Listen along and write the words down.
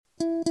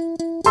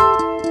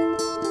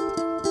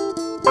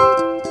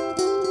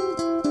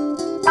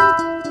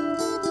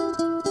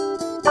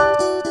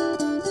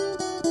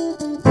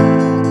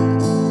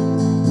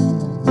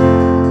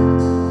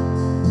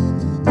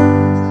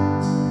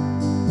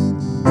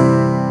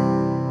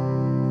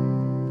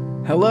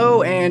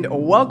Hello and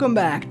welcome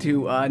back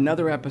to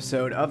another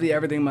episode of the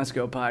Everything Must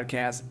Go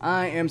podcast.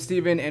 I am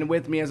Steven, and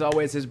with me as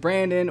always is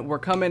Brandon. We're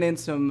coming in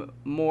some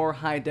more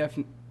high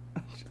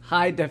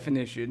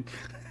definition.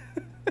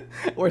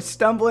 We're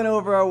stumbling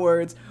over our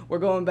words. We're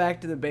going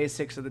back to the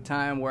basics of the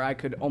time where I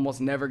could almost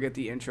never get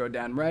the intro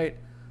down right.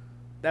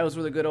 That was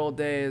were the good old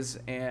days,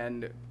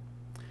 and...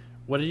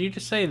 What did you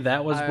just say?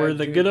 That was where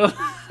the good old...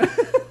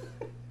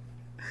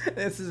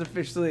 This is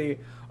officially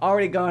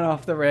already gone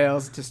off the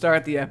rails to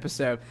start the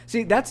episode.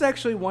 See, that's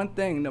actually one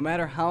thing. No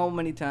matter how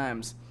many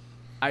times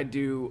I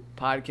do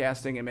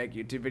podcasting and make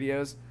YouTube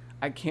videos,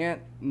 I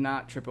can't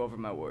not trip over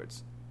my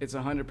words. It's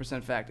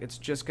 100% fact. It's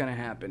just going to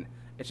happen.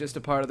 It's just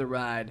a part of the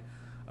ride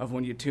of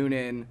when you tune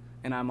in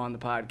and I'm on the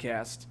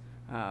podcast.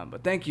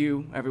 But thank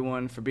you,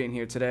 everyone, for being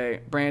here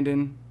today.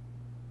 Brandon,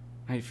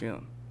 how you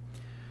feeling?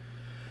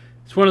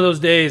 It's one of those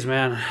days,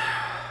 man.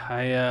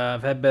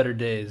 I've had better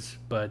days,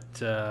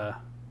 but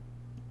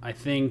I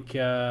think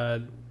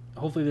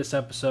hopefully this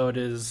episode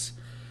is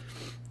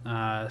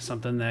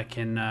something that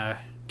can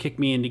kick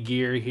me into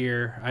gear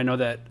here. I know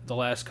that the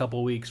last couple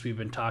of weeks we've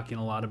been talking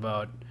a lot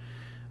about,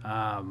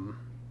 talking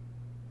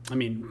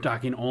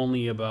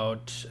only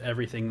about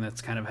everything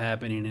that's kind of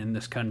happening in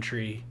this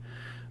country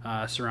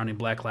surrounding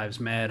Black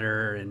Lives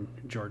Matter and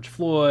George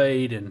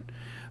Floyd and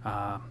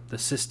the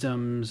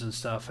systems and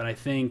stuff. And I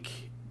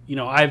think,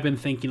 I've been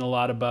thinking a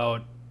lot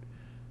about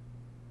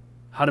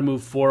how to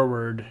move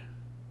forward.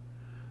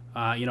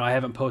 I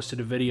haven't posted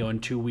a video in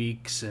 2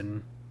 weeks,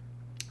 and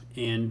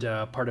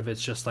part of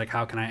it's just like,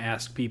 how can I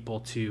ask people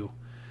to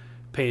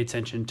pay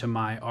attention to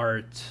my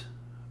art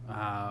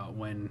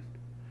when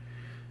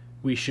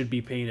we should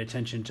be paying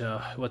attention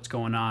to what's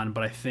going on.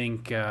 But I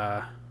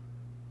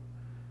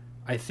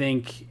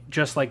think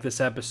just like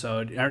this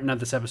episode, or not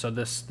this episode,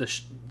 this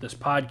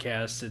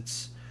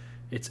podcast,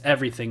 it's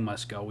everything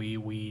must go.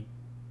 We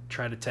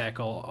try to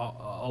tackle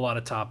a lot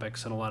of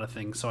topics and a lot of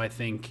things. So I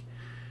think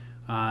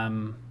I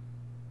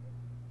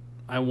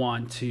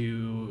want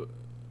to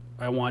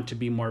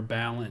be more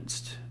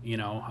balanced.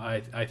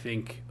 I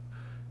think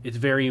it's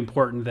very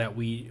important that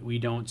we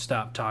don't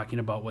stop talking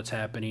about what's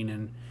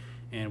happening,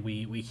 and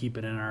we keep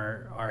it in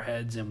our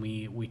heads, and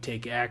we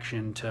take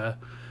action to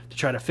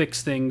try to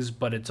fix things.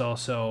 But it's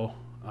also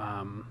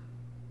I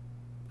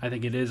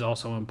think it is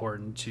also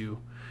important to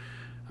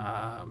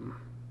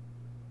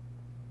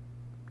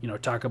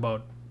talk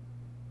about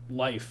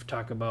life,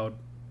 talk about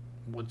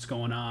what's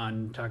going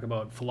on, talk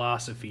about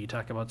philosophy,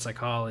 talk about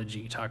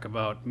psychology, talk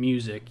about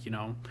music,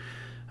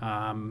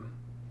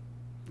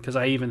 because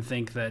I even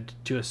think that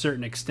to a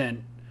certain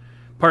extent,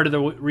 part of the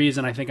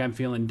reason I think I'm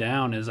feeling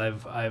down is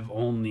I've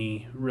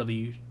only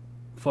really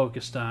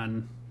focused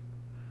on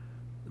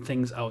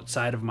things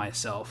outside of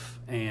myself,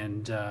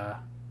 and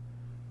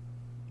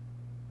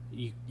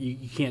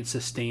you can't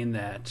sustain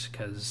that,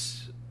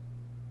 because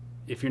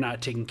if you're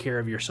not taking care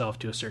of yourself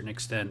to a certain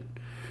extent,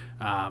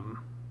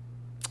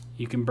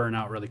 you can burn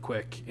out really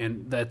quick.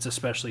 And that's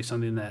especially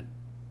something that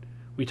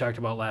we talked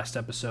about last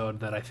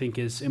episode that I think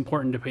is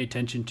important to pay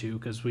attention to,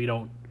 because we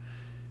don't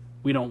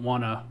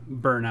want to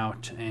burn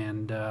out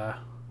and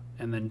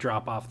then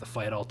drop off the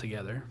fight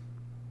altogether.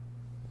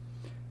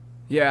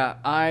 Yeah,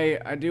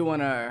 I do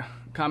want to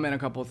comment a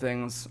couple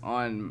things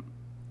on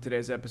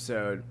today's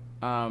episode.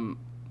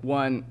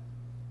 One,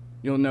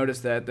 you'll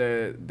notice that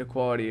the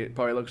quality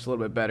probably looks a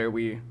little bit better.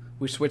 We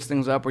switched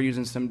things up. We're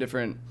using some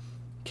different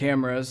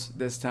cameras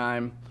this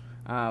time.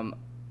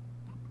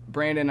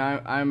 Brandon,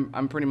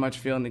 I'm pretty much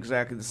feeling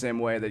exactly the same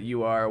way that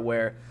you are,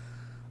 where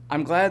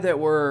I'm glad that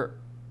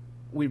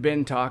we've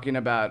been talking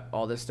about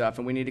all this stuff,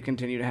 and we need to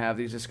continue to have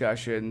these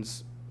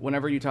discussions.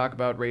 Whenever you talk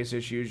about race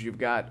issues, you've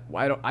got,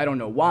 I don't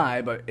know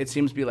why, but it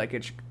seems to be like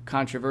it's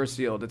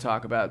controversial to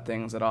talk about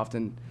things that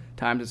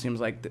oftentimes it seems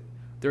like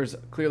there's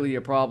clearly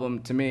a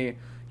problem. To me,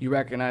 you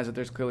recognize that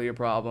there's clearly a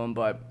problem,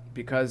 but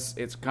because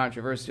it's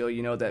controversial,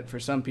 that for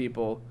some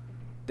people,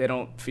 they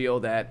don't feel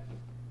that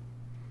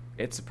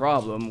it's a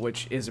problem,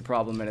 which is a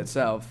problem in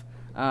itself.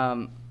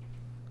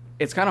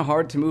 It's kind of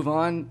hard to move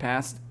on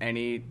past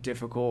any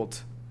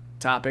difficult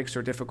topics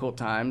or difficult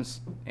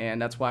times,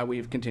 and that's why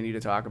we've continued to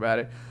talk about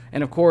it.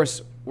 And of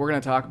course, we're going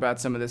to talk about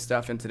some of this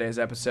stuff in today's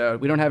episode.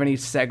 We don't have any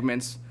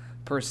segments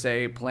per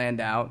se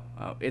planned out.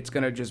 It's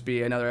going to just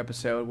be another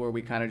episode where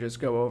we kind of just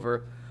go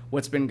over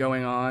what's been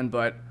going on,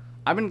 but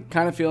I've been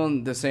kind of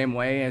feeling the same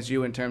way as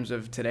you in terms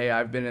of today.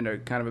 I've been in a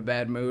kind of a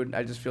bad mood.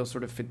 I just feel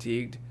sort of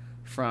fatigued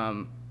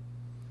from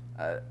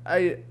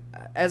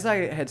as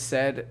I had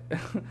said,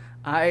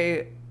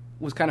 I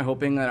was kind of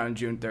hoping that on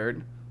June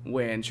 3rd,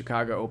 when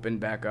Chicago opened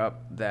back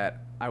up, that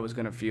I was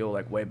going to feel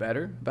like way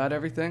better about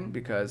everything,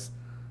 because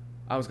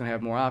I was going to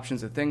have more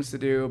options of things to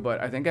do.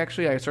 But I think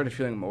actually I started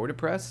feeling more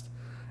depressed,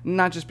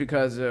 not just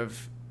because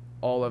of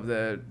all of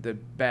the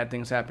bad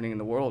things happening in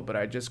the world, but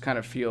I just kind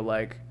of feel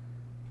like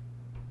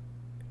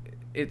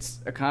it's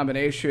a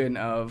combination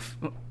of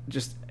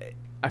just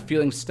I'm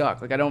feeling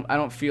stuck. Like I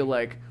don't feel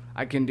like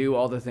I can do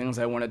all the things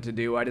I wanted to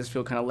do. I just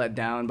feel kind of let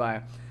down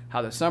by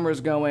how the summer's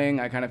going.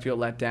 I kind of feel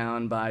let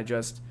down by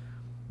just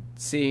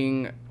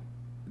seeing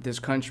this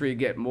country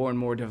get more and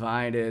more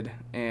divided,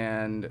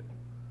 and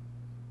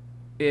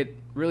it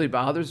really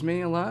bothers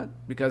me a lot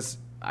because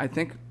I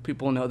think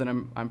people know that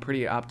I'm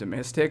pretty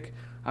optimistic.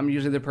 I'm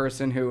usually the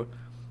person who,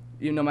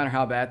 no matter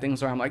how bad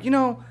things are, I'm like,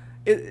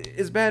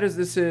 as bad as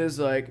this is,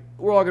 like,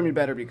 we're all gonna be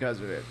better because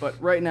of it.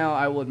 But right now,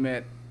 I will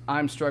admit,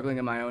 I'm struggling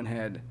in my own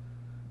head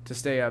to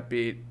stay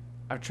upbeat.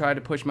 I've tried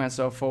to push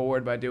myself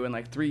forward by doing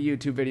like 3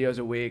 YouTube videos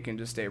a week and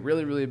just stay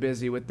really, really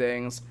busy with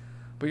things.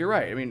 But you're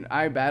right. I mean,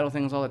 I battle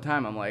things all the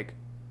time. I'm like,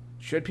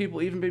 should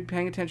people even be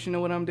paying attention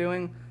to what I'm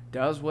doing?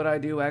 Does what I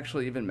do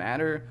actually even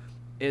matter?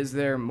 Is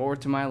there more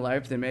to my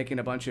life than making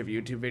a bunch of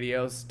YouTube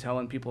videos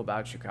telling people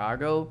about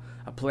Chicago,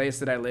 a place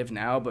that I live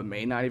now but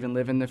may not even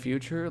live in the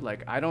future?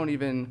 Like, I've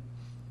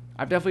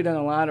definitely done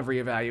a lot of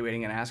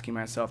reevaluating and asking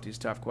myself these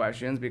tough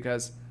questions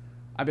because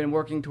I've been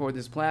working toward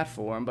this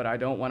platform, but I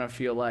don't want to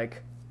feel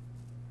like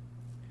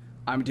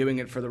I'm doing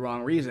it for the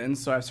wrong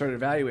reasons. So I've started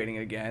evaluating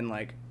it again.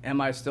 Like,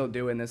 am I still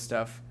doing this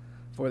stuff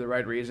for the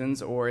right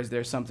reasons, or is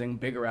there something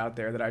bigger out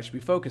there that I should be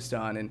focused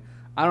on? And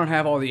I don't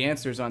have all the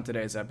answers on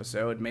today's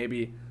episode.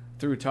 Maybe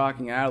through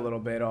talking out a little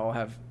bit, I'll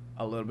have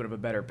a little bit of a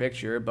better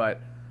picture.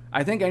 But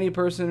I think any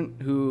person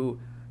who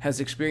has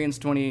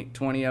experienced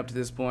 2020 up to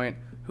this point,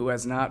 who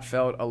has not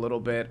felt a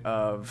little bit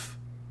of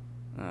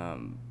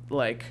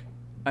like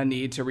a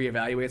need to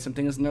reevaluate some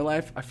things in their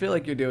life, I feel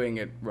like you're doing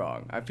it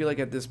wrong. I feel like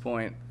at this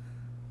point,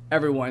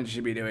 everyone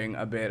should be doing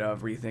a bit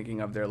of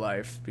rethinking of their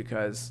life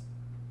because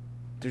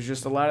there's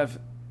just a lot of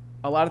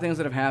things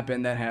that have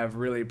happened that have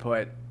really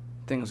put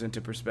things into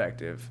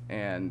perspective.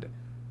 And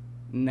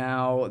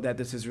now that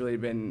this has really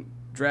been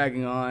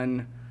dragging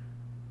on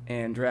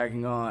and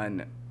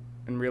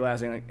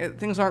realizing like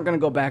things aren't going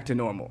to go back to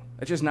normal.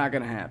 It's just not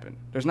going to happen.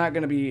 There's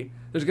going to be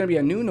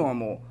a new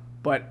normal,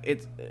 but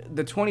it's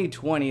the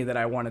 2020 that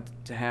I wanted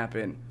to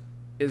happen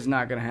is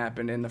not going to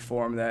happen in the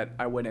form that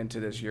I went into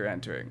this year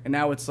entering. And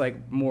now it's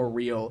like more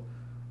real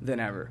than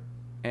ever.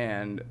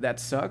 And that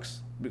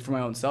sucks for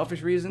my own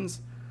selfish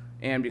reasons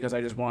and because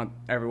I just want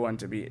everyone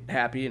to be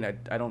happy, and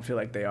I don't feel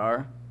like they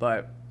are.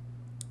 But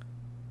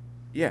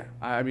yeah,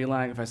 I'd be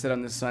lying if I said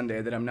on this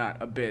Sunday that I'm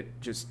not a bit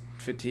just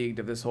fatigued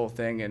of this whole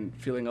thing and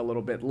feeling a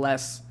little bit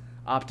less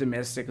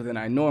optimistic than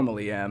I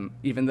normally am,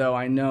 even though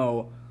I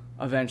know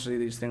eventually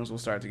these things will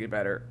start to get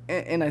better.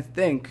 And I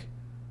think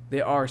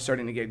they are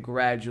starting to get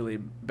gradually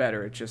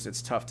better.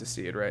 It's tough to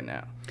see it right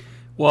now.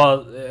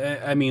 Well,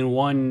 I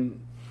mean,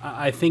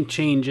 I think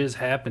change is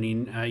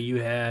happening.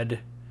 You had,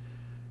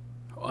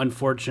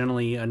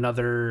 unfortunately,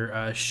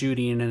 another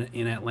shooting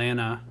in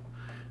Atlanta.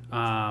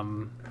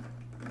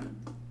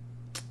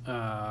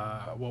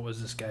 What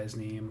was this guy's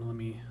name?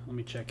 Let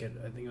me check it.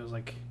 I think it was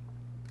like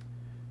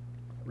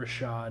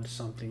Rashad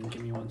something.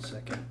 Give me 1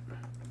 second.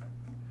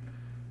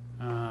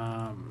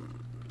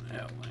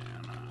 Atlanta.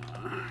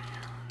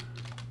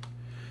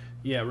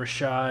 Yeah,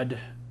 Rashard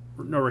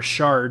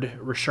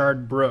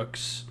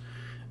Brooks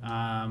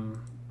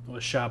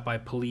was shot by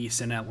police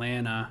in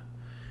Atlanta,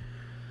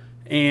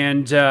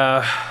 and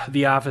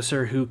the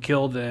officer who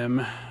killed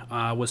him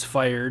was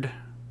fired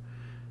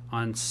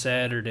on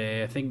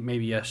Saturday, I think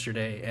maybe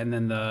yesterday, and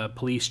then the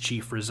police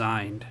chief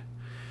resigned.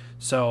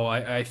 So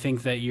I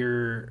think that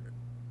you're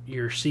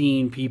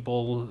seeing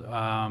people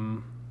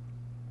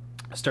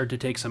start to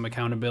take some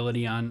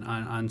accountability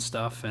on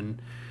stuff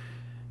and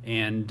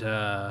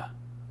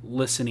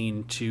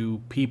listening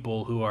to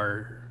people who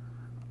are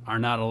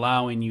not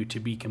allowing you to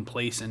be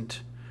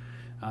complacent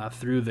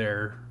through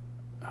their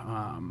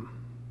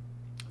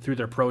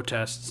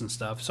protests and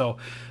stuff. So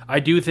I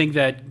do think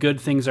that good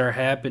things are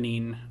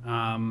happening.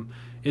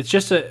 It's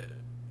just a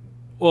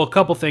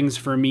couple things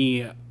for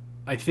me.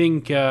 I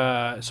think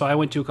so I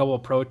went to a couple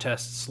of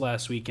protests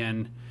last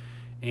weekend,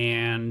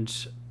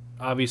 and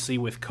obviously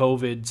with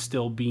COVID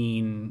still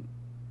being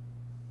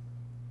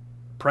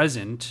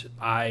present,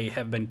 I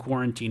have been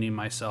quarantining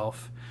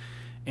myself,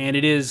 and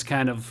it is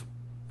kind of,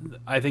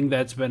 I think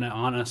that's been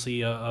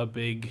honestly a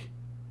big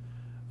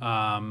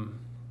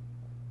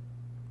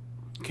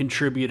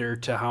contributor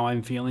to how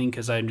I'm feeling,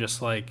 because I'm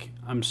just like,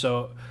 I'm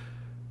so,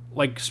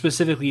 like,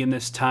 specifically in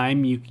this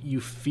time, you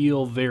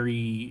feel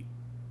very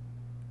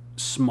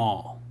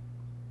small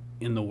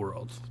in the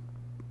world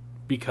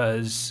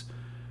because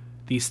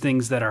these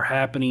things that are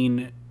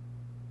happening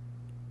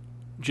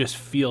just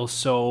feel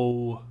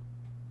so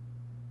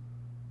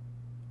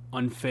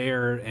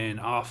unfair and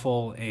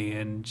awful,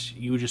 and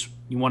you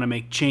want to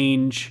make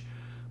change.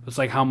 It's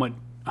like, how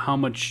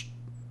much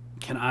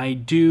can I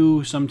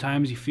do?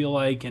 Sometimes you feel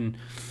like, and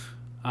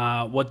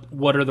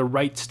what are the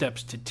right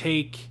steps to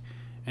take?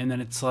 And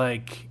then it's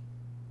like,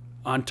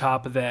 on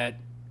top of that,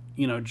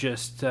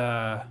 just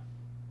kind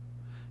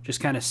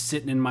of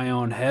sitting in my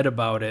own head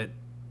about it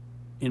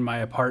in my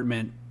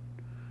apartment.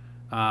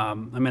 I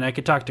mean, I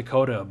could talk to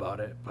Coda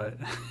about it, but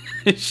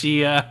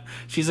she's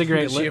a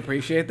great. Does she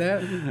appreciate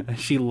that?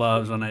 She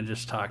loves when I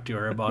just talk to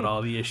her about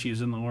all the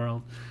issues in the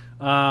world.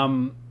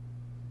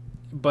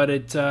 But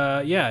it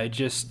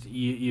just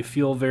you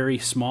feel very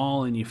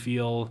small, and you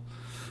feel.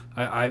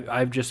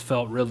 I've just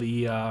felt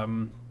really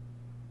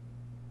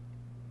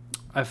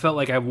I felt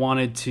like I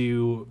wanted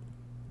to,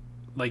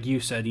 like you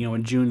said,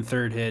 when June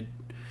 3rd hit,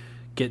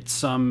 get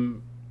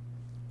some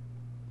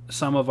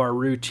of our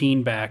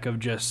routine back of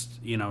just,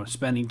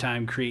 spending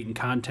time creating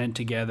content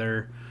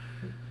together,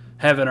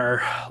 having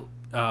our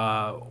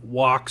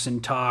walks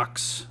and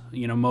talks,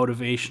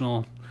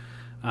 motivational.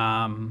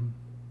 And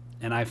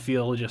I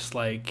feel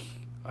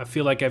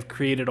like I've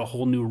created a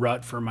whole new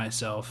rut for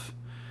myself.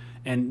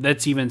 And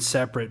that's even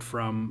separate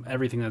from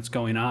everything that's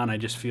going on. I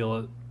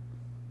feel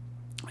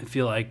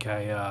like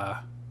I'm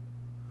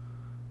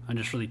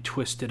just really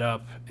twisted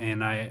up,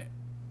 and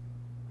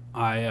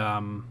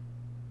I'm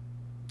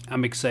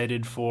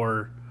excited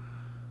for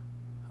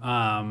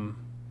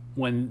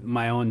when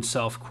my own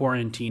self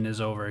quarantine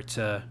is over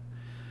to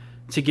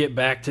get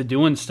back to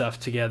doing stuff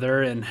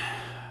together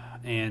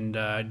and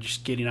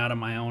just getting out of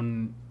my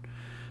own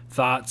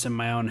thoughts in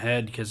my own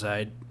head, because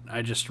I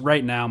just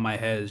right now my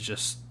head is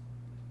just,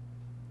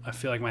 I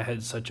feel like my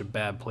head's such a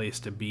bad place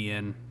to be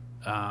in,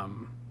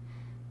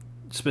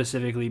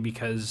 specifically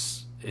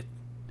because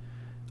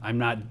I'm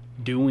not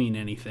doing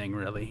anything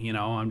really,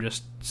 I'm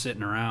just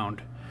sitting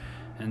around.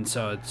 And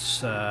so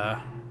it's,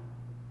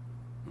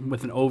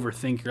 with an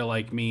overthinker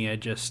like me, I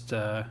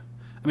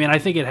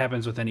think it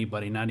happens with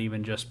anybody, not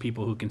even just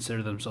people who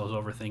consider themselves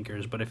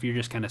overthinkers, but if you're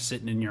just kind of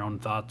sitting in your own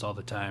thoughts all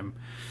the time,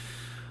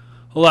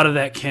 a lot of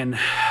that can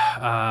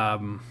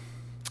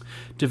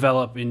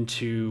develop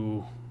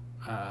into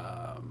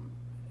a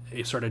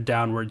sort of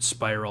downward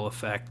spiral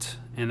effect,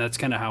 and that's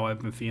kind of how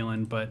I've been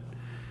feeling. But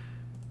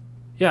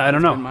yeah, I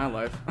don't know. In my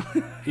life.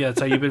 Yeah,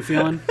 that's how you've been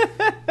feeling?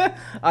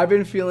 I've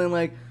been feeling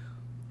like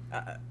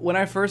when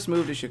I first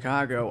moved to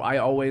Chicago, I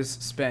always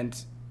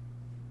spent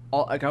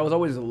I was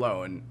always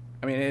alone.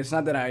 I mean, it's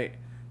not that I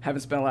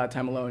haven't spent a lot of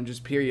time alone,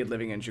 just period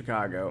living in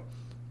Chicago,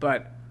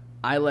 but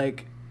I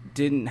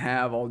didn't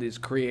have all these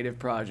creative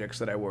projects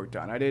that I worked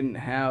on. I didn't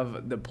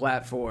have the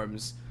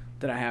platforms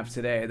that I have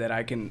today that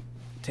I can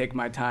take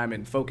my time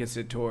and focus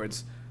it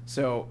towards.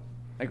 So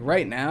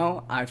right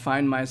now, I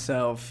find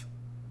myself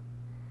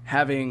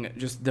having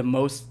just the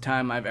most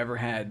time I've ever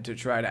had to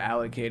try to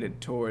allocate it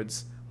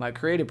towards my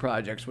creative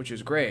projects, which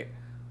is great.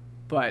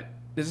 But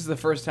this is the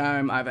first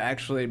time I've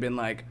actually been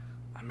like,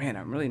 oh, man,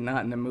 I'm really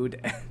not in the mood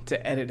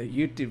to edit a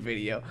YouTube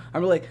video.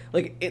 I'm really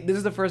this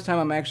is the first time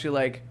I'm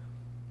actually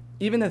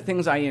even the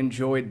things I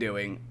enjoyed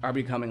doing are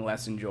becoming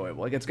less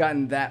enjoyable. It's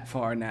gotten that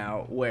far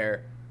now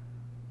where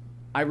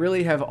I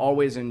really have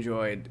always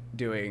enjoyed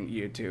doing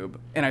YouTube,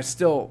 and I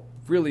still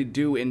really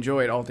do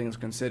enjoy it, all things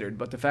considered.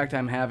 But the fact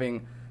I'm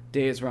having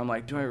days where I'm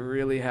like, do I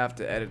really have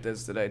to edit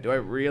this today? Do I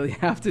really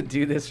have to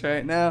do this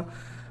right now?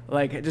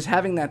 Just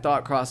having that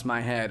thought cross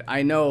my head.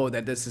 I know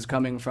that this is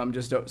coming from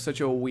just such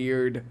a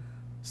weird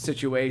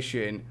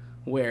situation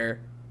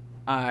where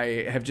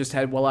I have just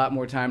had a lot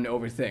more time to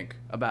overthink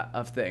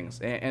of things.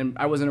 And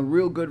I was in a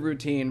real good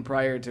routine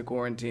prior to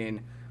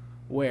quarantine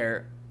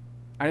where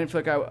I didn't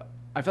feel like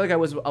I feel like I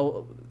was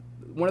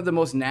one of the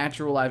most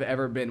natural I've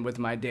ever been with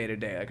my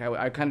day-to-day.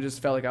 I kind of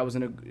just felt like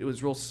it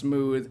was real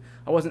smooth.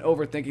 I wasn't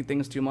overthinking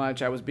things too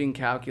much. I was being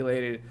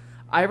calculated.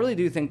 I really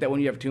do think that when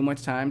you have too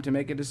much time to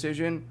make a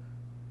decision,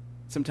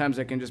 sometimes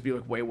it can just be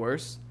way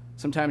worse.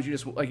 Sometimes you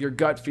just, your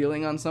gut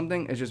feeling on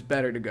something is just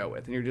better to go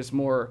with. And you're just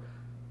more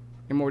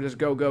just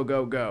go, go,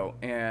 go, go.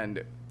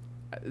 And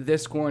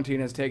this quarantine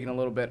has taken a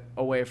little bit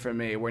away from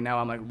me, where now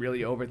I'm really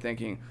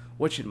overthinking,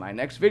 what should my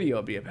next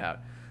video be about?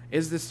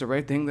 Is this the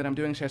right thing that I'm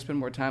doing? Should I spend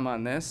more time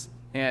on this?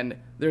 And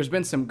there's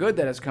been some good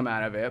that has come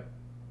out of it,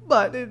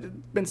 but there's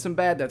been some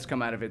bad that's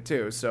come out of it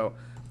too. So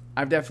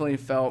I've definitely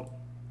felt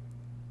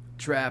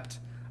trapped.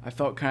 I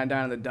felt kind of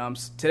down in the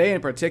dumps. Today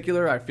in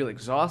particular, I feel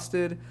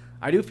exhausted.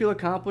 I do feel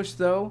accomplished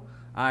though.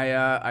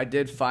 I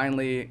did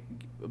finally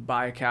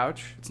buy a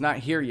couch. It's not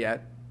here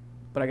yet,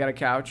 but I got a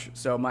couch,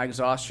 so my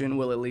exhaustion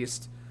will at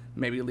least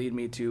maybe lead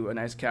me to a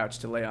nice couch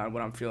to lay on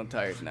when I'm feeling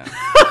tired now. So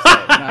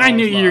I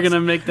knew you were going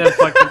to make that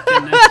fucking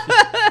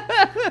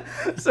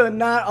connection. So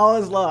not all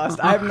is lost.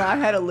 I have not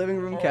had a living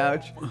room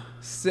couch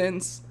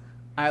since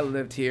I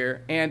lived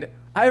here, and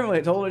I haven't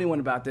really told anyone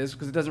about this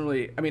because it doesn't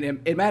really,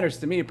 it matters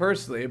to me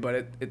personally, but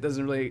it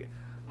doesn't really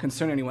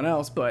concern anyone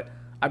else. But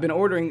I've been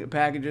ordering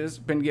packages,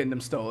 been getting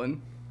them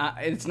stolen.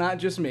 It's not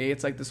just me,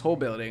 it's this whole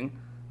building.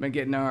 Been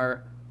getting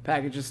our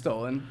packages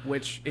stolen,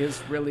 which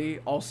is really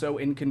also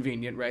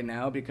inconvenient right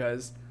now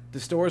because the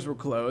stores were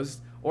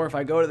closed, or if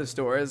I go to the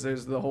stores,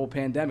 there's the whole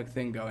pandemic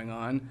thing going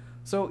on.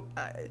 So,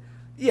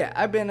 yeah,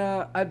 I've been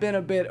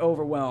a bit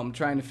overwhelmed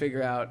trying to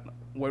figure out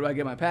where do I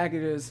get my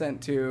packages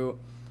sent to.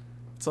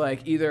 It's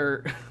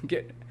either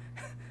get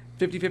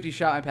 50-50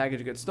 shot my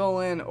package gets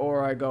stolen,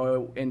 or I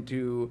go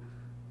into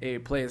a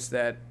place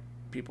that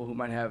people who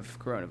might have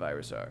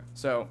coronavirus are.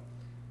 So,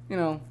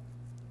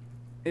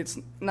 it's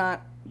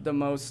not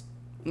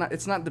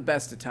it's not the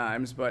best of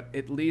times, but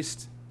at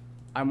least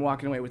I'm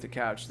walking away with a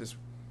couch this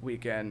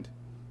weekend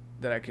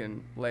that I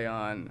can lay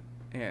on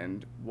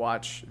and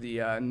watch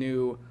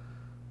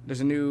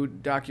there's a new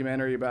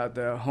documentary about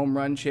the home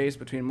run chase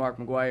between Mark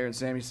McGwire and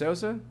Sammy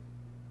Sosa.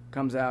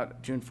 Comes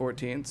out June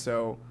 14th,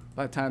 so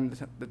by the time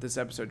that this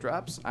episode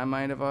drops, I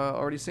might have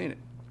already seen it.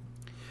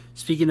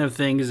 Speaking of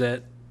things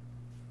that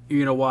you're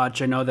gonna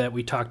watch, I know that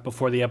we talked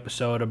before the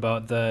episode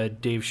about the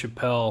Dave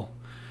Chappelle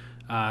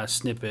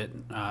snippet,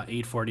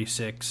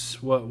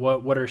 846.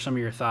 What are some of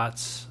your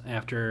thoughts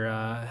after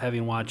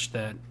having watched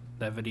that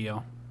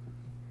video?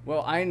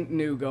 Well, I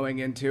knew going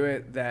into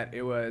it that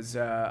it was.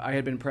 I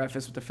had been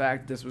prefaced with the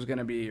fact that this was going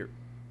to be,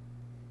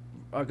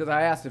 because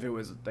I asked if it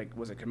was it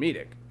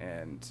comedic,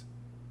 and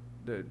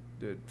the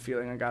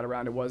feeling I got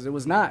around it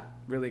was not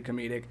really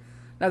comedic.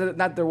 Not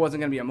that there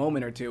wasn't going to be a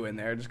moment or two in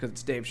there, just because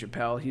it's Dave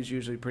Chappelle. He's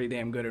usually pretty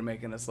damn good at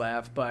making us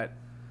laugh, but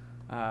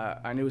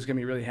I knew it was going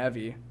to be really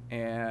heavy,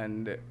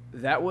 and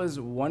that was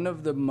one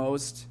of the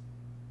most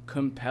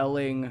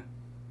compelling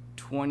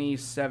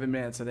 27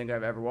 minutes I think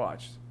I've ever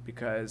watched,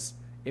 because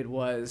it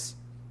was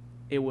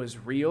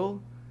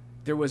real.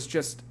 There was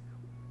just,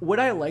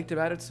 what I liked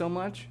about it so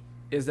much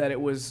is that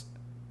it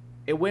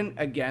went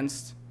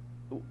against,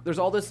 there's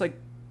all this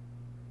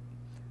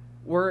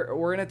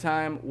we're in a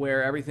time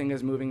where everything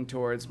is moving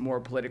towards more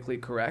politically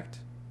correct,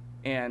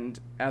 and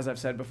as I've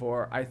said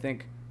before, I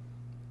think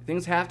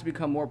things have to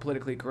become more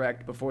politically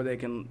correct before they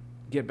can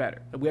get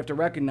better. We have to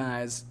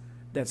recognize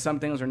that some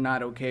things are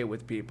not okay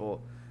with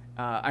people.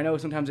 I know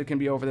sometimes it can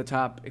be over the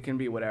top, it can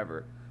be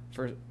whatever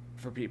for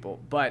people,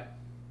 but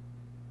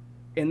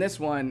in this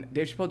one,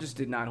 Dave Chappelle just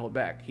did not hold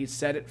back. He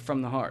said it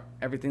from the heart.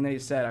 Everything that he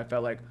said, I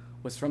felt like,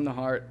 was from the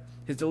heart.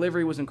 His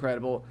delivery was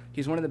incredible.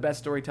 He's one of the best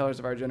storytellers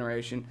of our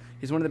generation.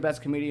 He's one of the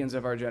best comedians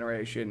of our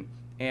generation.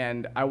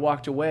 And I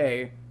walked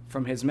away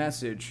from his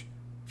message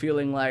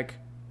feeling like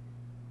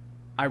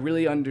I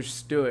really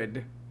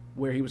understood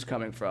where he was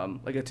coming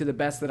from, to the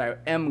best that I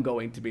am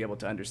going to be able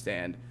to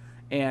understand.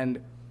 And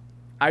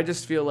I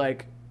just feel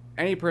like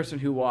any person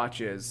who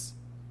watches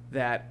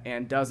that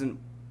and doesn't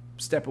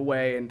step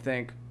away and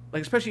think,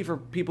 especially for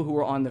people who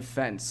are on the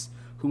fence,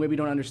 who maybe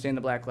don't understand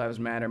the Black Lives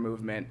Matter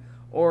movement,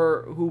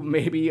 or who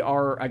maybe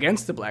are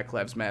against the Black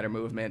Lives Matter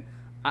movement,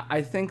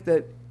 I think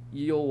that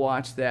you'll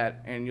watch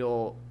that and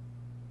you'll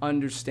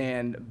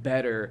understand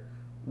better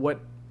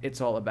what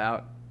it's all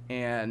about.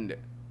 And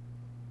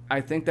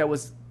I think that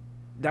was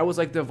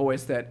the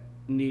voice that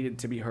needed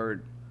to be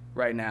heard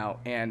right now.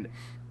 And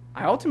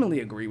I ultimately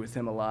agree with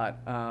him a lot.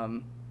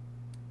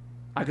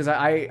 Because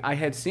I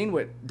had seen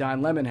what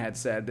Don Lemon had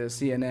said, the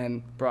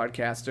CNN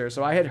broadcaster.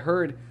 So I had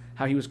heard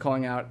how he was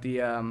calling out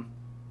the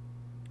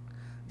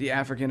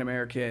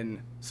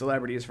African-American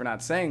celebrities for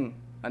not saying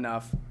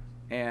enough.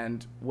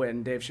 And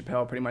when Dave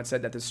Chappelle pretty much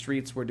said that the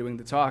streets were doing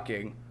the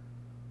talking,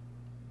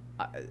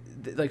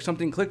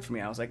 something clicked for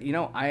me. I was like,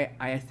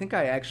 I think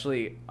I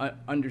actually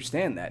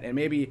understand that. And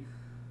maybe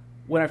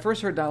when I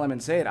first heard Don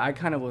Lemon say it, I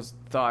kind of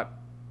thought,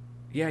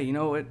 yeah, you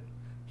know what?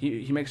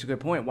 He makes a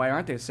good point. Why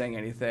aren't they saying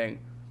anything?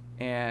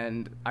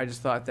 And I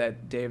just thought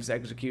that Dave's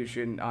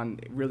execution on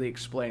really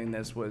explaining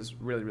this was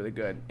really, really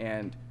good.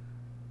 And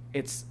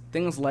it's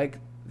things like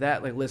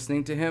that,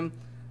 listening to him,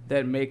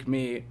 that make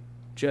me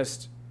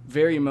just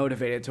very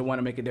motivated to want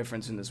to make a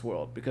difference in this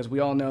world. Because we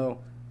all know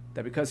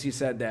that because he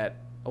said that,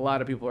 a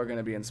lot of people are going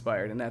to be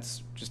inspired. And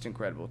that's just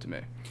incredible to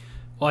me.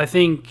 Well, I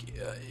think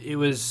it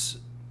was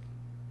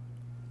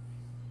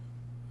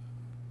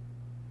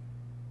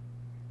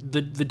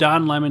the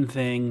Don Lemon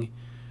thing.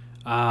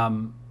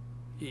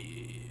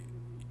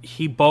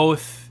 He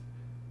both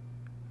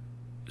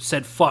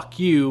said fuck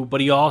you, but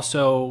he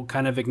also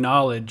kind of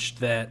acknowledged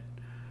that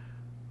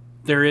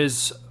there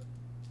is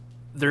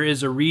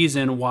a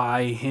reason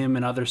why him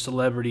and other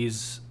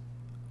celebrities,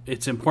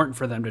 it's important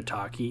for them to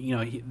talk.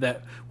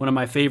 That one of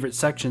my favorite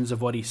sections of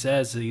what he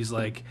says is he's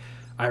like,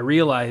 I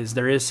realize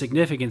there is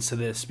significance to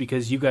this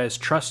because you guys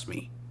trust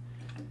me.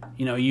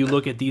 You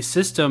look at these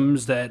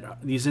systems,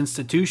 these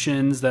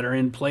institutions that are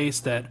in place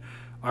that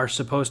are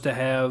supposed to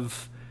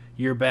have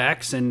your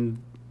backs,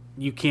 and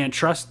you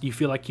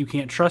feel like you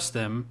can't trust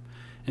them.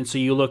 And so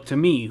you look to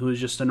me, who's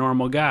just a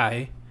normal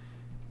guy,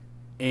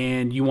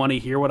 and you want to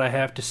hear what I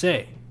have to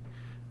say.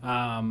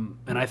 And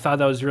I thought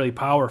that was really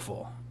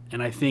powerful.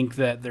 And I think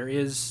that there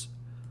is,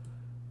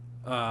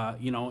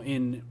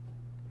 in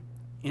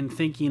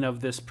thinking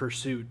of this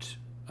pursuit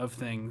of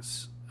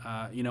things,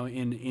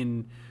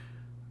 in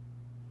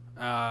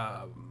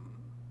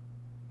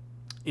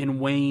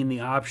weighing the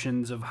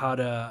options of how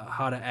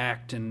to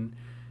act and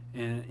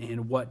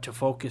what to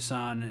focus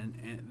on,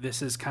 and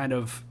this is kind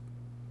of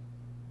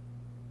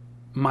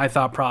my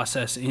thought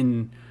process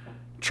in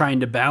trying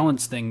to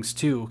balance things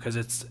too, because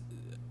it's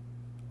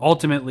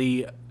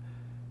ultimately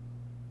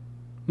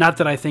not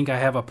that I think I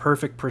have a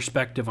perfect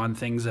perspective on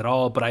things at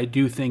all, but I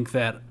do think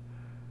that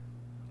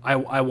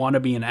I want to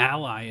be an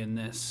ally in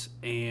this,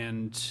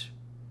 and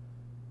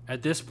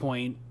at this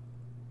point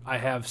I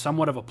have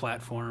somewhat of a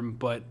platform,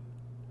 but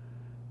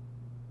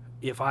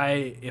if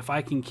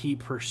I can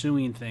keep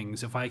pursuing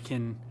things, if I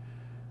can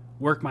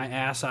work my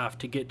ass off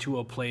to get to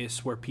a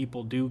place where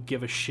people do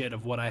give a shit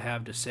of what I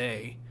have to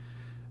say,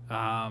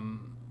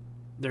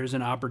 there's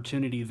an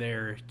opportunity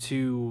there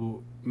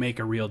to make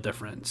a real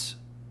difference.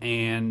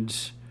 And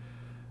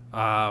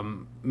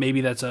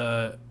maybe that's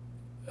a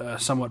a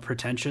somewhat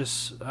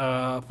pretentious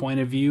point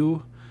of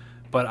view,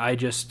 but I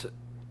just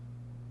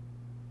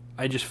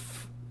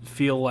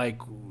feel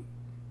like,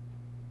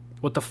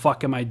 what the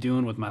fuck am I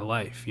doing with my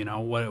life? You know,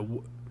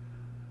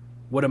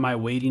 what am I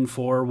waiting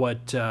for?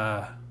 What's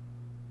the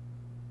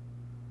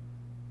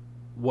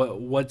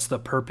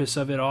purpose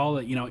of it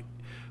all? You know,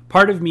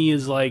 part of me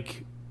is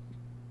like,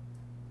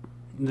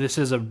 this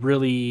is a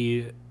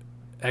really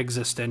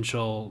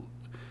existential.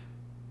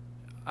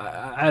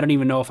 I don't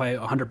even know if I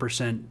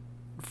 100%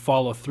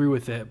 follow through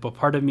with it, but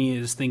part of me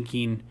is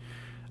thinking,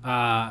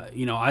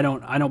 you know, I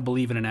don't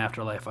believe in an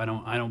afterlife. I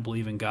don't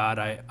believe in God.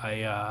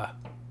 I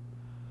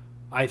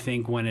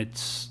think when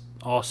it's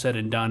all said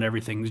and done,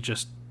 everything's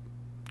just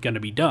going to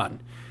be done.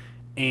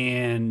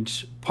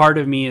 And part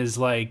of me is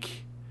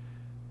like,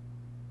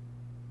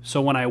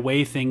 so when I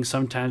weigh things,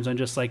 sometimes I'm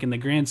just like, in the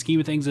grand scheme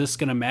of things, is this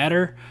going to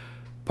matter?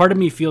 Part of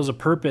me feels a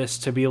purpose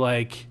to be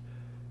like,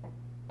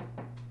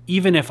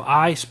 even if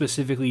I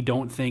specifically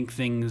don't think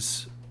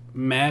things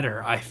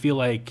matter, I feel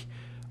like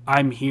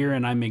I'm here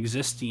and I'm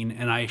existing,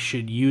 and I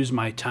should use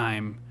my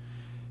time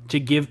to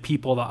give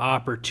people the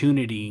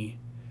opportunity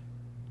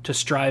to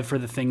strive for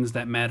the things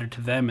that matter to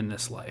them in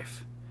this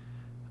life,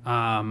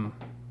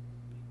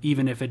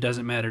 even if it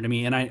doesn't matter to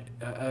me. And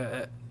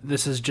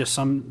this is just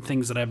some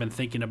things that I've been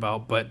thinking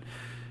about, but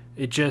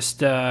it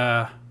just,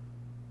 I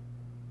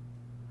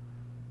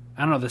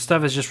don't know, this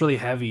stuff is just really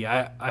heavy.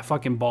 I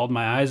fucking bawled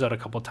my eyes out a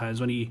couple times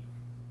when he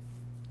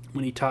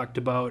talked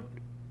about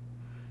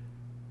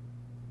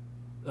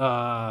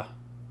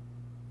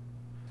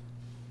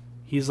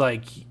he's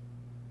like,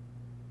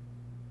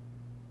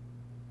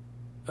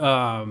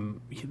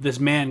 this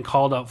man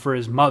called out for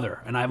his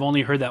mother, and I've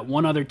only heard that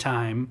one other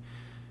time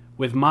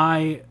with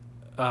my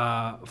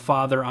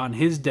father on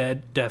his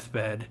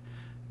deathbed,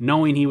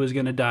 knowing he was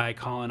going to die,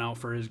 calling out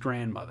for his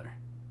grandmother.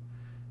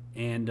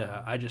 And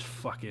I just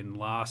fucking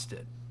lost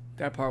it.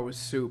 That part was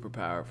super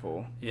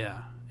powerful. Yeah,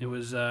 it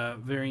was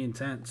very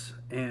intense.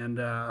 And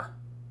I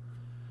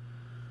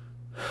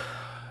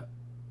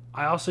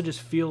also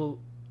just feel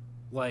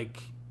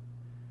like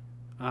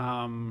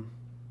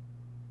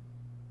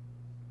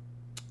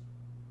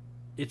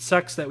it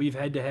sucks that we've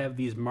had to have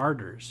these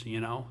martyrs, you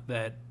know,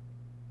 that,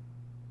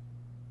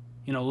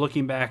 you know,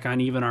 looking back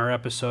on even our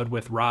episode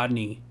with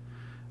Rodney,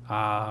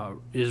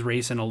 Is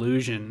Race an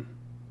Illusion?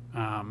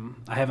 I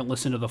haven't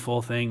listened to the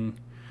full thing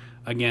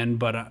again,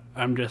 but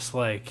I'm just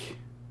like,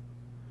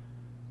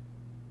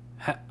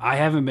 I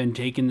haven't been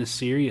taking this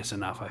serious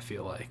enough, I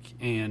feel like.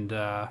 And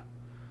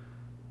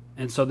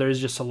so there's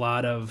just a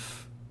lot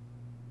of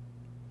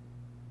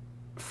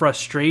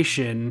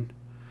frustration,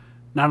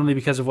 not only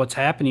because of what's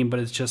happening, but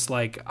it's just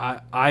like,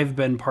 I've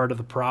been part of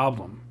the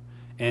problem.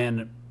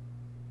 And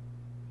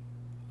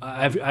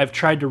I've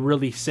tried to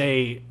really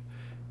say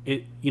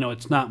it, you know,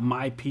 it's not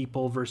my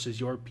people versus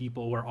your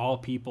people, we're all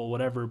people,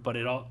 whatever, but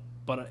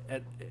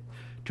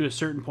to a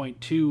certain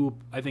point too,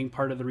 I think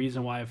part of the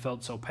reason why I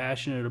felt so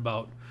passionate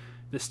about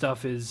this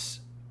stuff is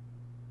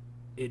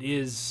it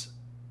is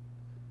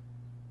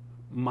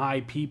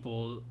my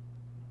people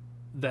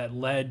that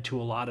led to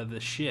a lot of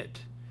this shit.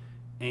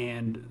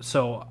 And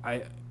so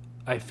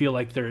I feel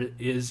like there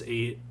is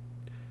a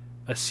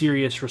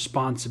serious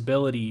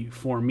responsibility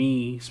for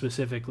me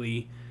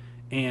specifically,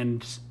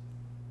 and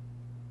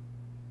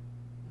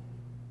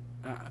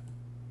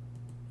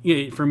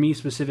for me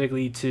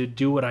specifically, to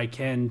do what I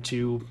can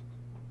to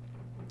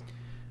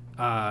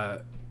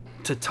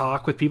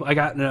talk with people.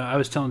 I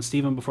was telling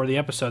Steven before the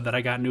episode that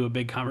I got into a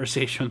big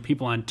conversation with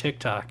people on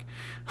TikTok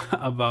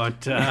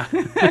about I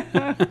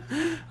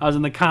was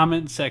in the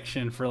comment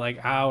section for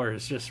like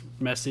hours just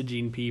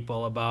messaging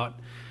people about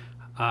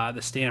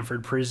the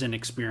Stanford prison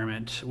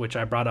experiment, which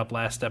I brought up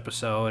last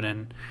episode,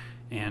 and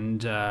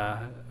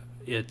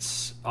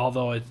it's,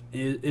 although it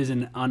is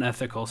an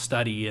unethical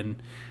study,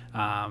 and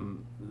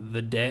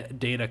the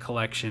data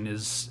collection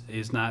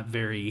is not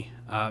very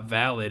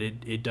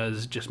valid, it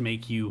does just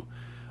make you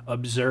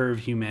observe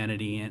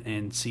humanity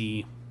and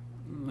see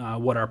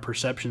what our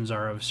perceptions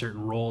are of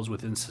certain roles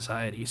within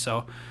society.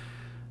 So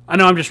I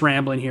know I'm just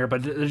rambling here,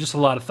 but there's just a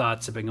lot of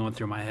thoughts that have been going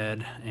through my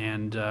head,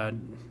 and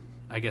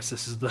I guess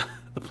this is the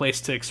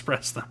place to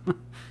express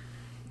them.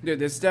 Dude,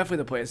 this is definitely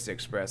the place to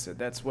express it.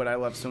 That's what I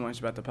love so much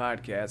about the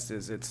podcast,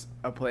 is it's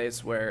a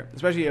place where,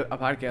 especially a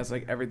podcast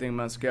like Everything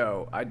Must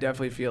Go, I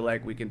definitely feel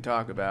like we can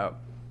talk about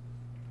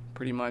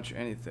pretty much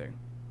anything.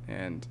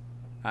 And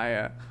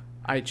I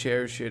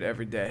cherish it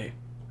every day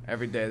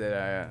that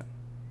I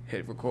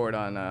hit record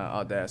on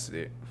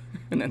Audacity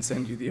and then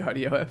send you the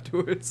audio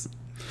afterwards.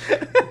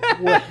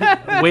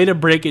 Way to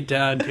break it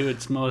down to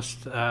its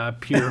most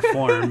pure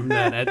form,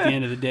 that at the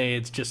end of the day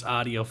it's just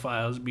audio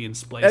files being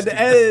spliced at the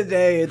end of the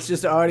day, it's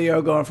just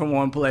audio going from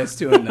one place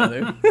to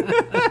another.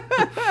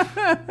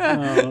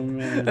 Oh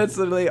man, that's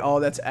literally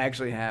all that's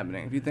actually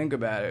happening if you think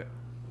about it.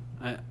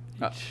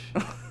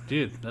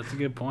 Dude, that's a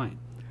good point.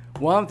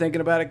 Well, I'm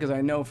thinking about it because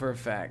I know for a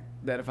fact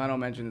that if I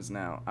don't mention this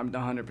now, I'm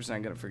 100%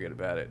 going to forget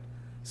about it.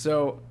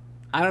 So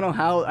I don't know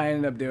how I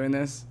ended up doing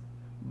this,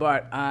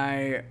 but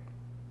I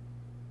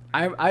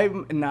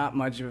I'm not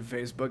much of a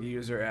Facebook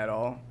user at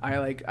all.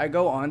 I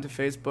go on to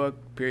Facebook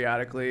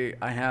periodically.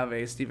 I have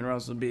a Stephen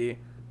Russell B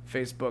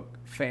Facebook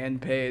fan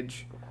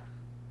page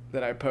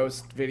that I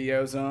post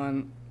videos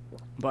on,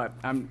 but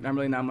I'm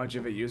really not much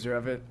of a user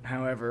of it.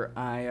 However,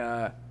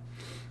 I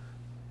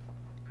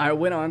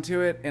went onto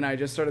it and I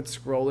just started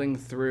scrolling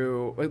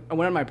through. I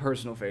went on my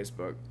personal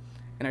Facebook,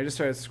 and I just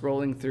started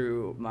scrolling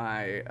through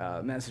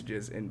my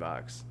messages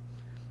inbox.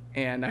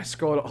 And I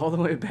scrolled all the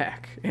way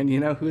back, and you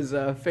know whose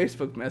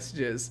Facebook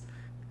messages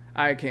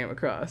I came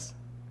across?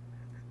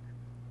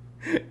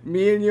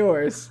 Me and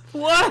yours.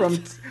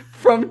 What?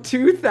 From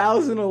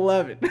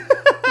 2011.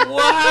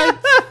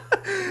 What?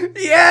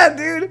 Yeah,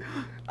 dude.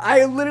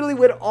 I literally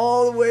went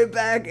all the way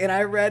back, and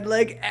I read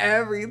like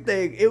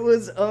everything. It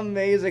was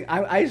amazing.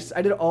 I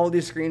did all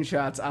these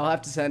screenshots. I'll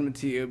have to send them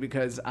to you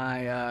because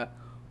I.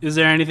 Is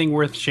there anything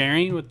worth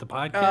sharing with the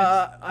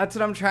podcast? That's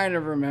what I'm trying to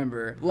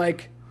remember.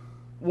 Like.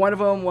 One of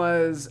them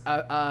was,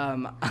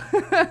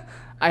 I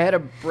had a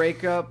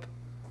breakup.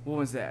 What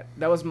was that?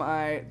 That was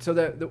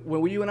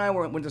when you and I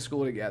went to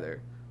school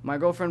together, my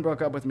girlfriend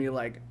broke up with me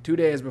like 2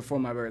 days before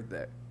my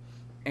birthday.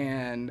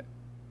 And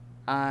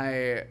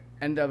I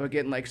ended up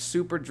getting like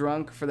super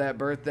drunk for that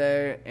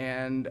birthday,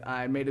 and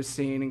I made a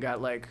scene and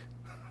got like,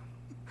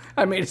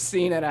 I made a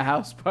scene at a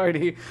house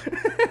party.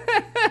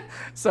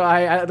 So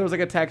there was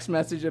like a text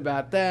message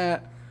about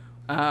that.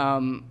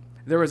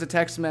 There was a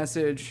text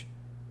message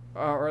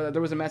or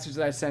there was a message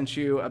that I sent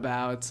you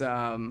about,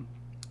 I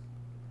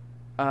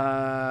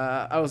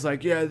was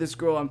like, yeah, this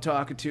girl I'm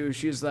talking to,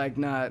 she's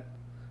not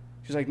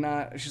hitting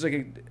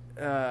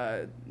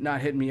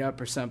me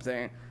up or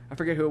something. I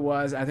forget who it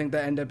was. I think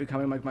that ended up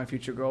becoming like my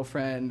future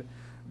girlfriend.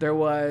 There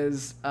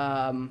was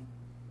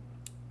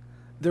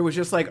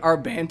just like our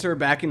banter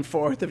back and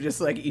forth of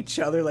just like each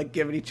other, like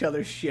giving each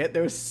other shit.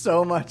 There was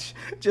so much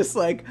just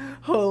like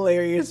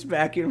hilarious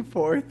back and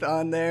forth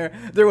on there.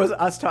 There was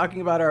us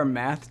talking about our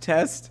math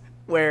test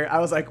where I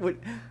was like, what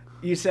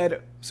you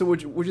said, so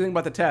what'd you think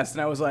about the test?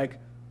 And I was like,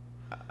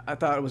 I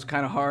thought it was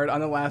kind of hard.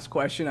 On the last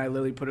question, I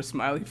literally put a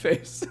smiley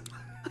face.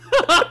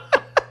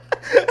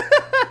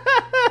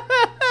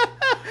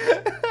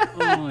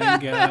 Oh my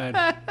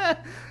God.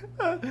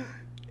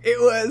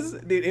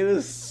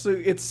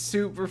 It's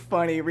super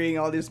funny reading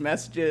all these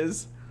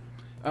messages.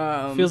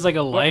 Feels like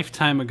a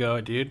lifetime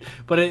ago, dude.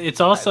 But it's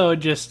also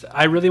just,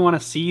 I really want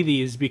to see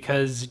these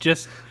because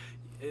just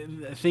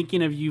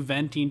thinking of you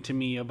venting to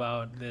me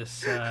about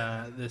this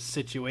this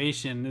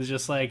situation is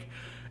just like,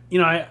 you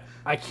know,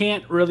 I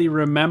can't really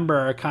remember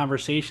our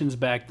conversations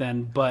back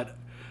then, but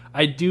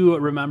I do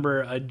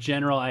remember a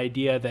general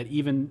idea that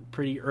even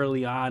pretty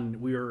early on,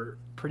 we were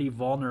pretty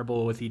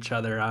vulnerable with each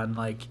other on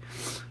like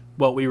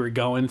what we were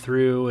going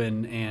through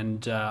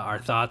and our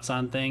thoughts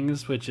on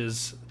things, which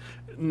is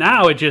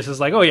now it just is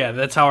like, oh yeah,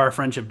 that's how our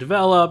friendship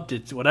developed.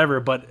 It's whatever.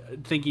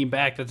 But thinking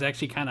back, that's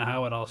actually kind of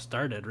how it all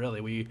started.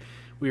 Really, we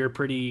were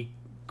pretty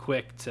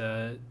quick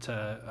to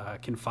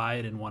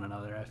confide in one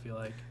another, I feel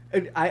like.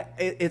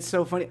 It's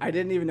so funny. I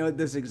didn't even know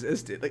this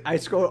existed. Like I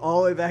scrolled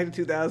all the way back to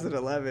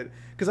 2011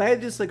 because I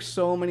had just like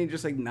so many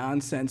just like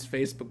nonsense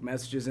Facebook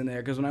messages in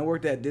there. Because when I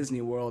worked at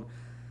Disney World,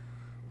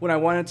 when I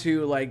wanted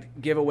to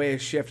like give away a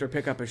shift or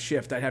pick up a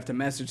shift, I'd have to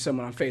message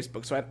someone on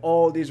Facebook. So I had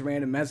all these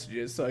random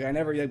messages. So like, I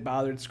never like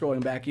bothered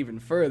scrolling back even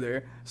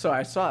further. So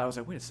I saw it. I was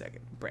like, wait a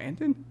second,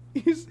 Brandon?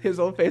 His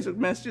old Facebook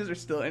messages are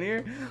still in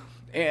here,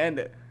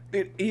 and.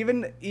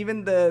 Even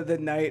the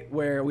night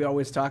where we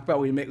always talk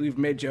about, we've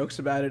made jokes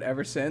about it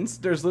ever since.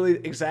 There's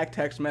literally exact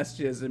text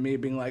messages of me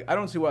being like, I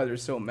don't see why they're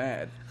so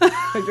mad.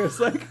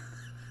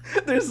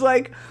 there's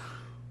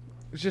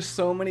just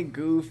so many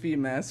goofy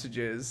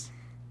messages.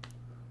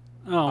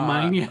 Oh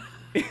my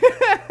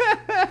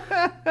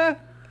God.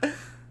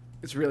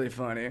 It's really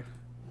funny,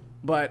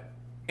 but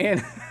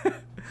I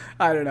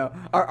don't know.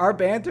 Our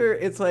banter,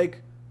 it's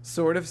like.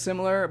 Sort of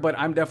similar, but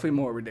I'm definitely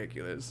more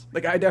ridiculous.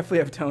 Like, I definitely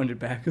have toned it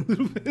back a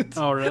little bit.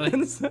 Oh, really?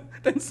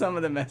 than some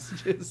of the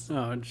messages.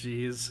 Oh,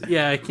 jeez.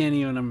 Yeah, I can't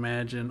even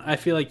imagine. I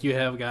feel like you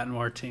have gotten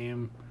more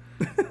tame.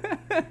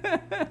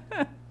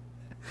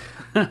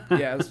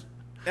 Yes.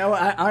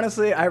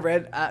 Honestly, I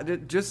read, I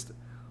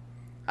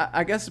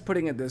guess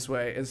putting it this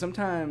way, is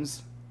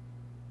sometimes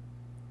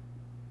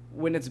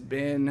when it's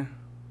been,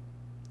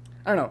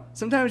 I don't know,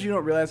 sometimes you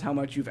don't realize how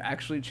much you've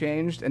actually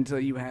changed until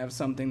you have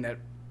something that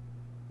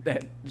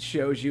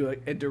shows you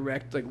like a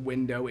direct like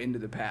window into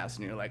the past,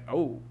 and you're like,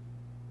 oh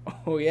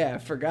yeah, I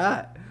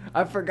forgot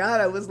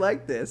I was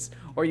like this.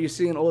 Or you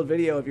see an old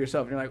video of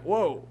yourself and you're like,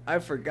 whoa, I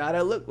forgot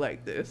I looked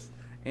like this.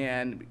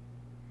 And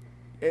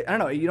I don't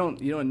know, you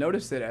don't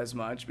notice it as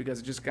much because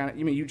it just kind of,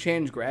 you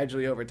change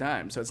gradually over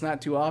time. So it's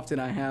not too often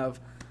I have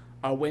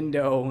a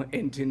window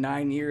into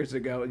 9 years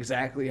ago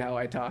exactly how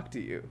I talked to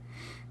you.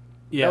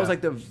 Yeah, that was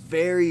like the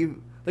very,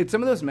 like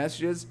some of those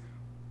messages,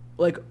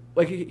 like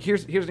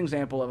here's an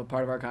example of a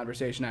part of our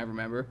conversation I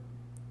remember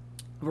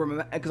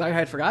because I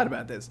had forgot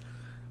about this.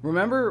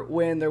 Remember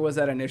when there was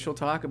that initial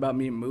talk about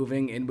me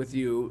moving in with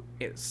you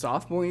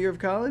sophomore year of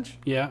college?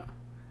 Yeah.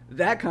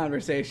 That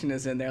conversation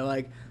is in there.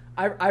 Like,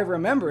 I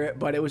remember it,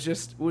 but it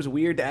was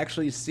weird to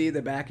actually see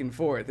the back and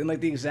forth. And like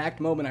the exact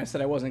moment I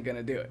said I wasn't going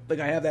to do it. Like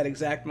I have that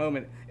exact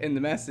moment in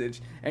the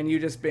message and you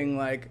just being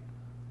like,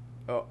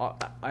 oh,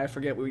 I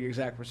forget what your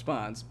exact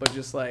response, but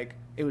just like,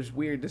 it was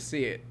weird to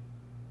see it.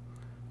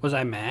 Was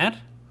I mad?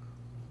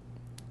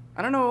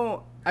 I don't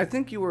know. I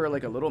think you were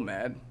like a little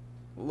mad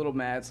 /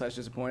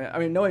 disappointed. I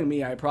mean, knowing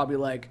me, I probably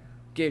like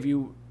gave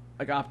you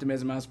like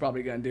optimism. I was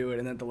probably going to do it.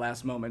 And then at the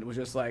last moment was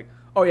just like,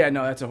 oh yeah,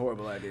 no, that's a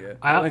horrible idea.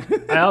 I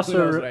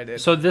also,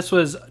 so this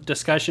was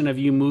discussion of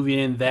you moving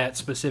in that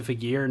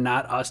specific year,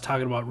 not us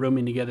talking about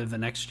rooming together the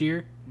next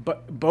year.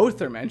 But both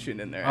are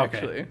mentioned in there,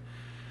 actually.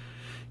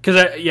 Because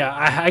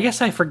I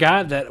guess I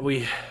forgot that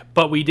we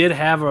did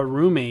have a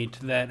roommate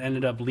that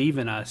ended up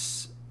leaving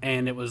us,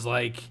 and it was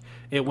like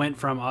it went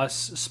from us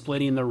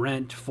splitting the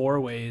rent 4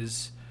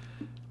 ways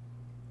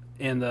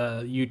and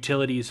the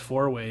utilities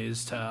 4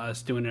 ways to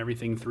us doing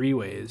everything 3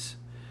 ways,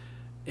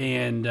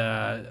 and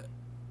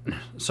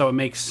so it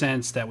makes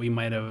sense that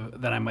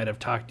I might have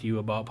talked to you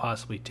about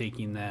possibly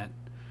taking that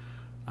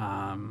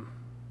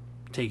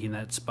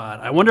spot.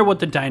 I wonder what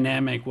the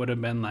dynamic would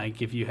have been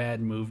like if you had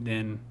moved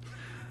in.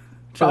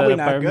 Probably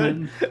not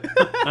good.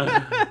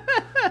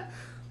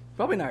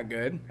 Probably not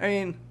good. I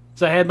mean,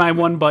 so I had my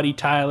one buddy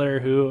Tyler,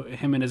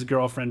 him and his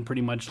girlfriend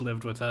pretty much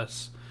lived with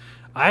us.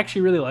 I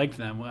actually really liked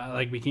them.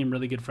 I became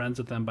really good friends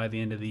with them by the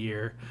end of the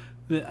year.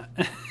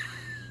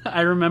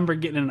 I remember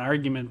getting in an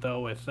argument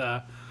though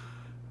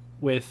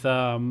with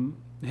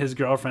his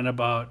girlfriend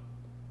about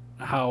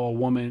how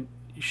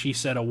she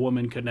said a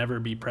woman could never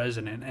be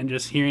president, and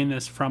just hearing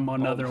this from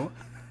another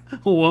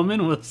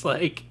woman was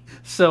like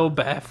so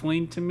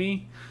baffling to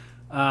me.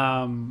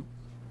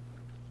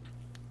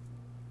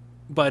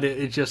 But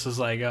it just was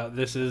like, oh,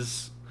 this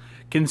is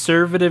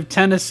conservative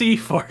Tennessee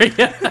for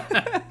you.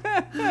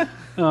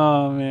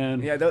 Oh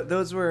man. Yeah,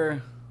 those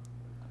were.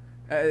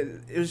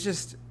 It was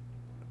just.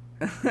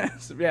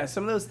 Yeah,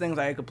 some of those things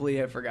I completely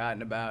have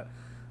forgotten about.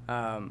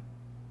 I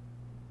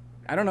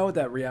don't know what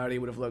that reality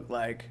would have looked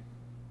like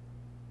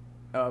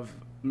of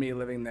me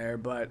living there,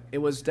 but it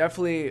was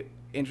definitely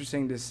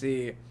interesting to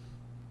see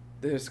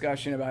the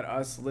discussion about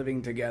us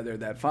living together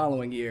that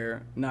following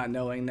year, not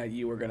knowing that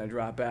you were going to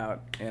drop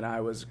out and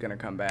I was going to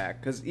come back.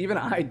 Because even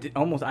I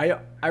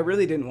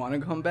really didn't want to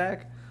come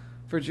back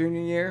for junior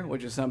year,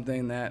 which is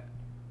something that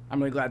I'm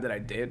really glad that I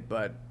did.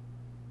 But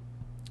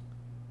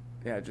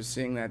yeah, just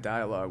seeing that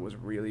dialogue was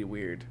really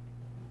weird.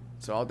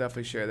 So I'll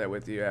definitely share that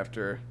with you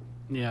after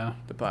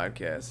the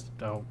podcast.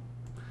 Oh,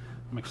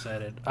 I'm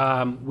excited.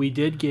 We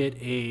did get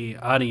a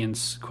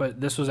audience.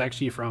 This was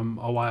actually from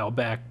a while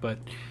back, but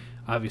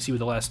obviously with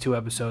the last 2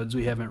 episodes,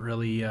 we haven't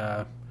really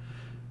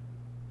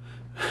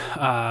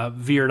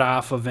veered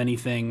off of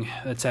anything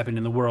that's happened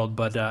in the world,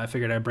 but I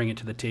figured I'd bring it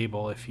to the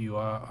table if you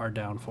are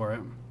down for it.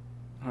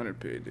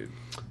 100p, dude.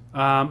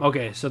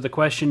 Okay, so the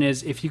question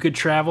is, if you could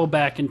travel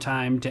back in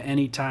time to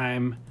any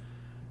time...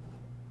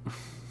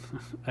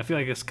 I feel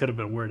like this could have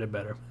been worded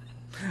better.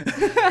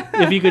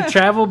 If you could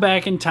travel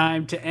back in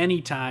time to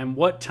any time,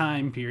 what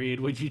time period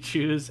would you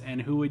choose,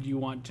 and who would you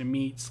want to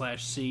meet /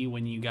 see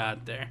when you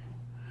got there?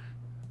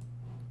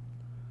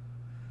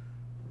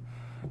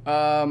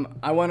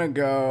 I want to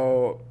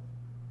go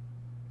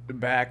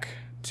back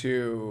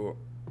to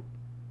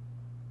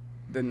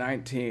the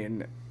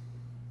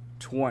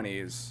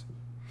 1920s,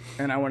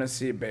 and I want to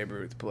see Babe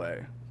Ruth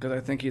play, because I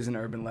think he's an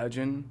urban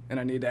legend, and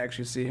I need to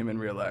actually see him in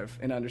real life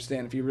and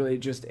understand if he really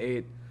just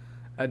ate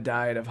a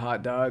diet of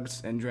hot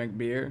dogs and drank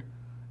beer,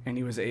 and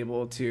he was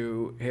able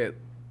to hit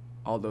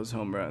all those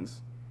home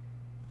runs.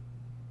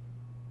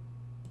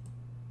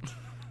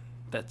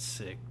 That's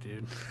sick,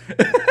 dude.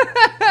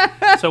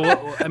 So,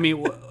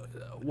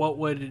 what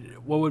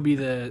would be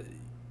the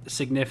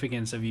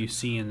significance of you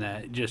seeing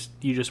that?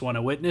 You just want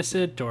to witness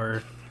it,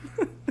 or?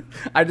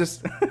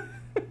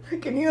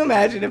 Can you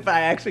imagine if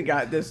I actually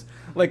got this,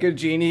 like a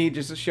genie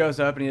just shows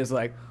up and he's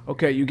like,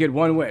 okay, you get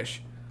 1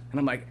 wish. And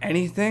I'm like,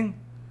 anything?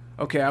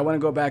 Okay, I want to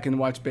go back and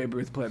watch Babe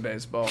Ruth play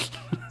baseball.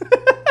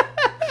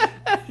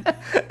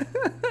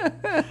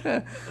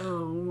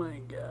 Oh my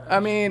god.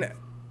 I mean,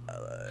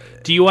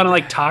 do you want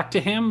to talk to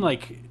him,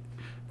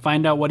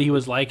 find out what he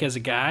was like as a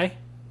guy?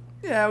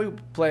 Yeah, we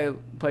play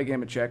a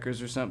game of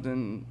checkers or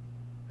something,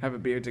 have a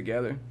beer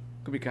together.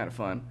 Could be kind of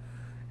fun.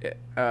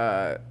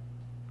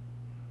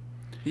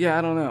 Yeah,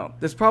 I don't know.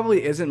 This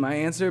probably isn't my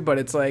answer, but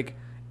it's like,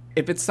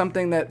 if it's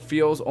something that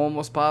feels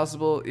almost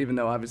possible, even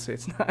though obviously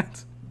it's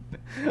not.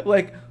 So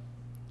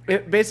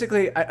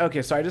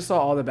I just saw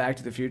all the Back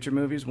to the Future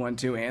movies, 1,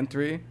 2, and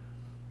 3,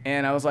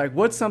 and I was like,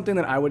 what's something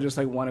that I would just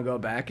want to go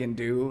back and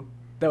do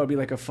that would be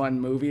a fun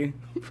movie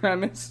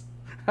premise?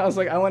 I was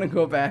like, I want to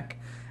go back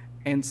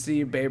and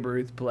see Babe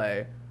Ruth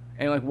play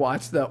and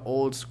watch the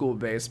old school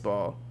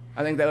baseball.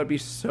 I think that would be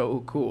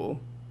so cool.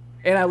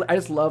 And I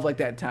just love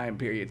that time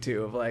period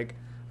too of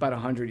about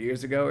 100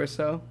 years ago or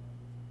so.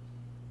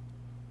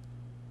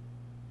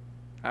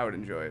 I would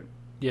enjoy it.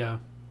 Yeah.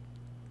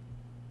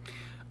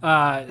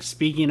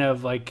 Speaking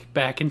of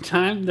back in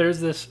time,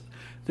 there's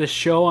this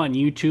show on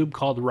YouTube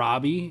called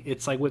Robbie.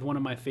 It's like with one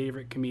of my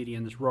favorite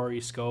comedians,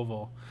 Rory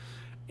Scovel,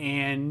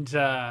 and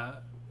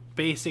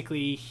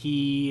basically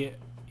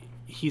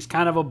he's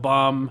kind of a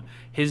bum.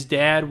 His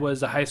dad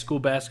was a high school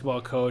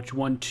basketball coach,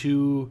 won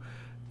 2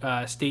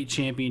 state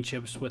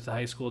championships with the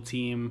high school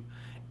team,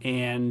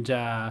 and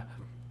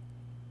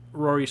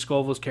Rory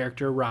Scovel's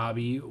character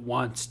Robbie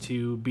wants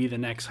to be the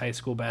next high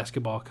school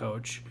basketball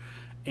coach,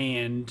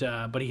 and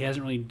but he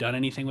hasn't really done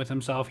anything with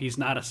himself. He's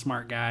not a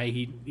smart guy.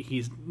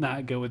 He's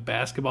not good with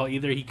basketball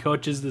either. He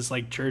coaches this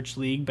like church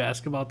league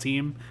basketball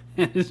team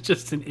and is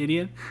just an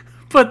idiot.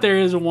 But there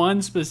is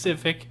one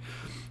specific.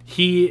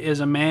 He is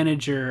a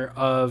manager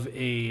of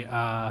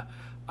a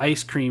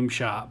ice cream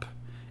shop,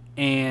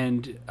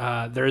 and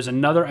there's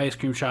another ice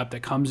cream shop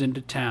that comes into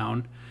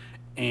town,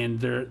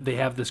 and they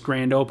have this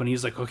grand opening.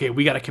 He's like, okay,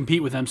 we got to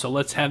compete with them, so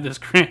let's have this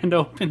grand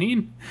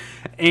opening.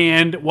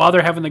 And while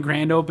they're having the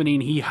grand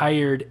opening, he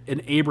hired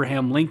an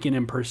Abraham Lincoln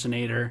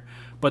impersonator,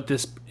 but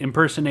this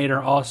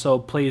impersonator also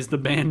plays the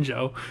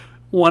banjo.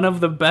 One of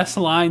the best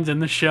lines in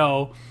the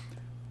show,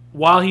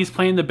 while he's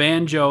playing the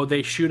banjo,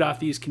 they shoot off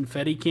these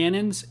confetti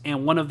cannons,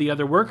 and one of the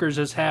other workers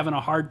is having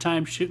a hard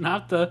time shooting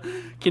off the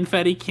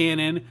confetti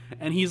cannon,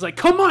 and he's like,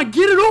 come on,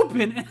 get it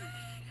open!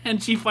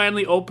 And she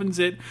finally opens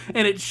it,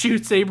 and it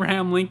shoots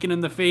Abraham Lincoln in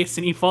the face,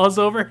 and he falls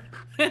over,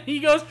 and he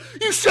goes,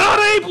 you shot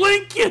Abe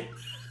Lincoln!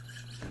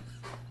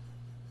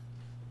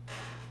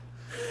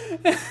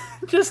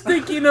 Just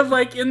thinking of,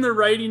 like, in the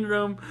writing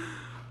room,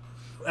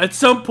 at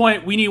some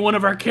point, we need one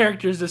of our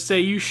characters to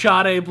say, you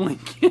shot Abe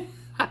Lincoln.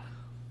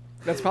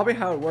 That's probably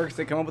how it works.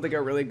 They come up with like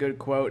a really good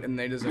quote, and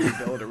they just like,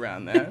 build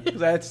around that.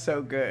 That's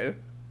so good.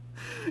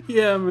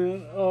 Yeah,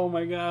 man. Oh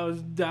my god, I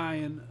was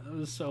dying. It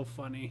was so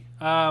funny.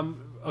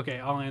 Okay,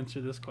 I'll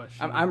answer this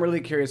question. I'm really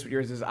curious what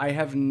yours is. I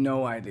have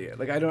no idea.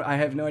 Like I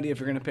have no idea if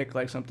you're gonna pick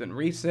like something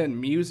recent,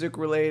 music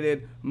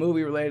related,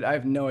 movie related. I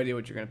have no idea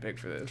what you're gonna pick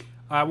for this.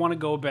 I want to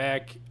go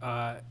back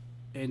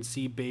and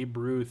see Babe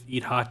Ruth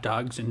eat hot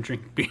dogs and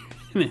drink beer.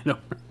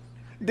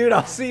 Dude,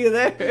 I'll see you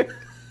there.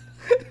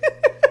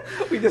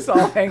 We just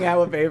all hang out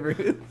with Babe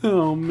Ruth.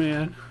 Oh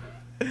man.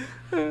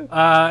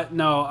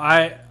 No,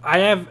 I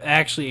have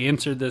actually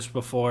answered this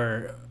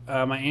before.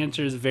 My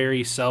answer is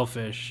very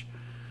selfish.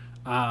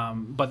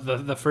 But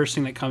the first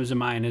thing that comes to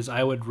mind is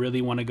I would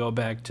really want to go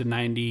back to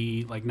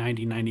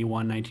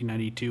 1991,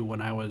 1992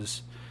 when I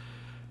was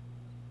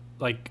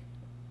like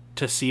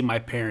to see my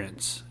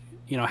parents,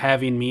 you know,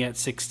 having me at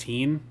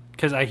 16,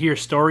 because I hear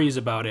stories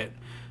about it,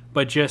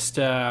 but just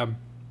and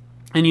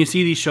you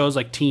see these shows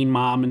like Teen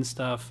Mom and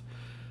stuff,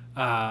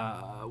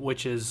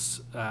 which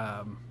is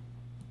a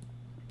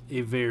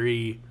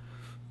very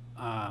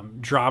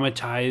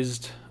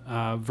dramatized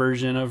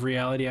version of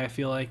reality, I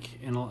feel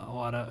like, in a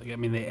lot of, I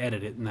mean, they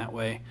edit it in that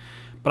way,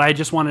 but I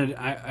just wanted,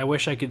 I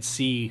wish I could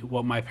see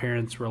what my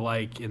parents were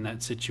like in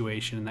that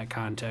situation, in that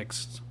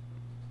context,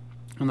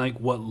 and like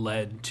what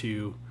led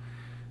to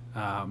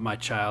my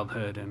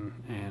childhood,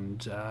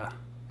 and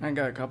I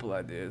got a couple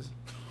ideas.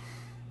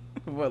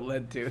 What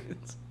led to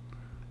it?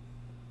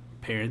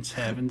 Parents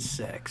having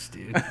sex,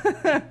 dude.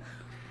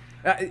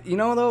 You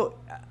know, though,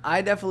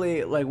 I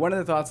definitely, like, one of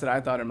the thoughts that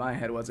I thought in my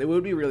head was it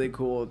would be really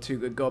cool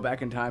to go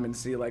back in time and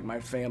see, like, my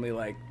family,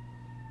 like,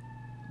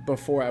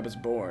 before I was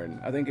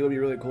born. I think it would be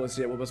really cool to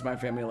see what was my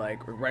family like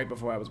right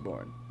before I was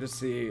born. Just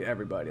see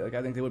everybody. Like,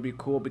 I think it would be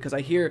cool because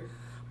I hear,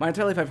 my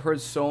entire life I've heard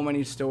so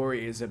many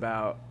stories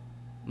about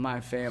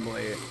my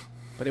family,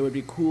 but it would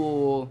be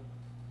cool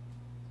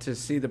to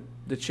see the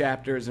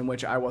chapters in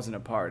which I wasn't a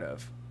part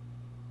of.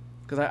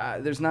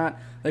 Because there's not,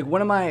 like,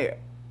 one of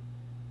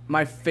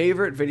my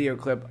favorite video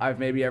clip I've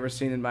maybe ever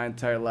seen in my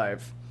entire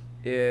life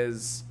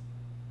is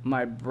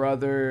my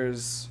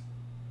brother's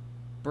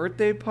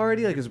birthday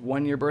party, like his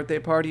 1-year birthday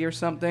party or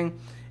something.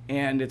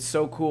 And it's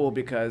so cool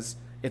because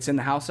it's in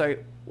the house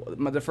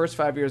the first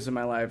 5 years of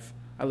my life,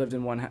 I lived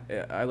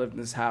in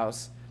this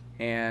house,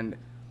 and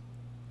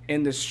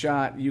in this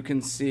shot you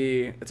can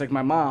see it's like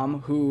my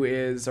mom, who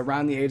is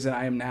around the age that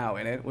I am now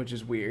in it, which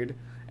is weird.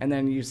 And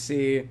then you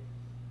see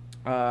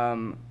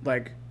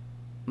like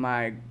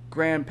my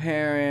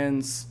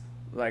grandparents,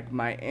 like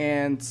my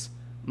aunts,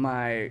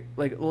 my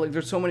like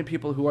there's so many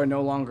people who are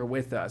no longer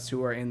with us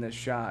who are in this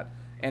shot,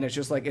 and it's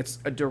just like it's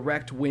a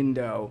direct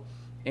window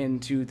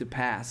into the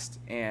past,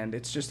 and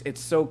it's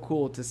so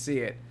cool to see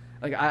it.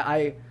 Like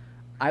I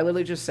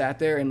literally just sat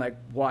there and like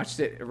watched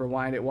it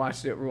rewind.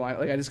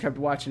 Like I just kept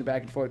watching it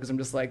back and forth because I'm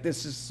just like,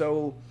 this is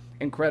so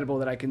incredible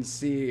that I can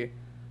see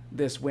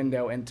this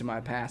window into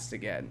my past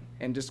again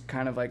and just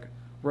kind of like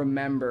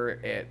remember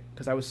it,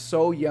 because I was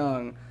so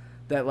young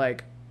that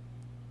like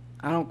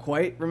I don't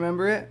quite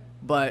remember it,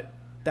 but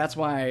that's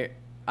why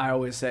I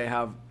always say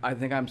how I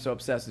think I'm so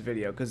obsessed with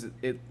video, because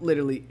it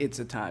literally, it's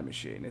a time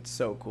machine. It's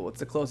so cool. It's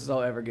the closest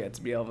I'll ever get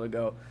to be able to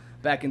go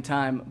back in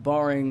time,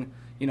 barring,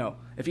 you know,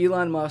 if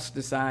Elon Musk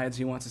decides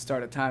he wants to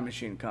start a time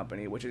machine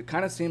company, which it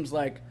kind of seems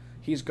like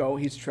he's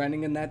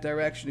trending in that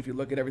direction. If you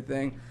look at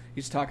everything,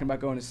 he's talking about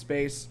going to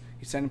space.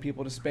 He's sending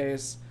people to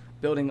space.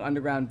 building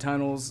underground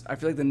tunnels. I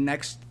feel like the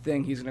next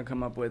thing he's going to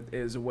come up with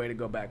is a way to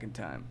go back in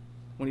time.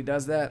 When he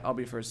does that, I'll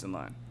be first in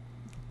line.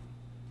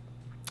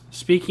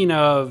 Speaking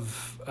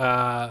of,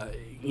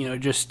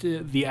 just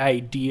the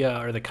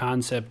idea or the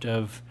concept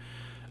of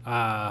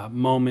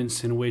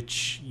moments in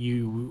which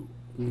you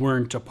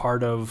weren't a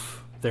part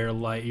of their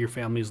life, your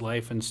family's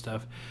life and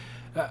stuff.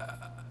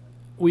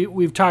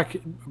 We've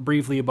talked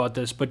briefly about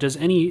this, but does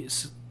any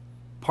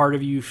part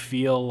of you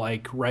feel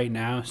like right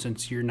now,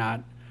 since you're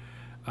not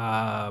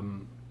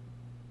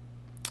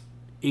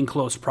in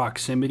close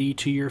proximity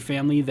to your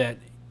family, that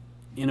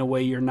in a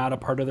way you're not a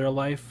part of their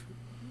life?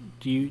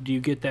 Do you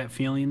get that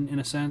feeling in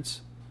a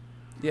sense?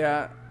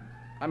 Yeah,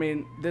 I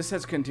mean, this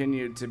has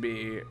continued to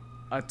be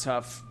a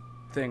tough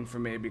thing for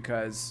me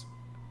because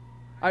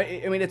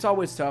I mean, it's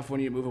always tough when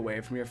you move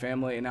away from your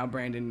family. And now,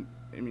 Brandon,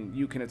 I mean,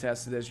 you can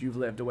attest to this. You've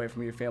lived away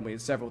from your family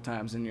several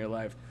times in your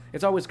life.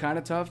 It's always kind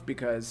of tough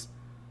because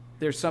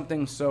there's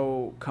something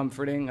so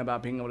comforting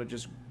about being able to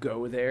just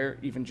go there,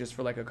 even just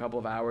for like a couple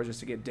of hours,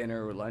 just to get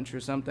dinner or lunch or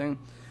something.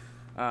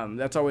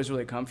 That's always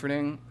really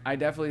comforting. I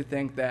definitely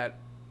think that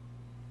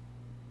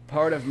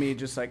part of me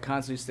just like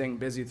constantly staying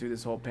busy through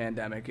this whole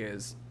pandemic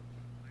is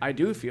I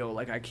do feel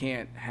like I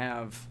can't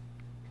have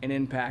an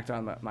impact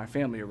on my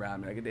family around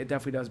me. Like it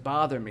definitely does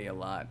bother me a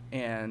lot.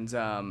 And,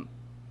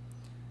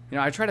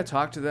 I try to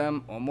talk to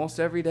them almost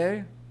every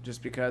day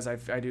just because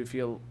I do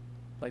feel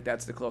like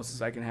that's the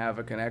closest I can have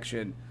a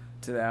connection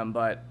to them.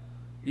 But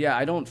yeah,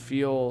 I don't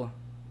feel,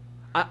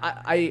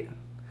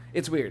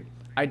 it's weird.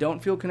 I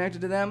don't feel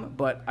connected to them,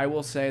 but I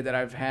will say that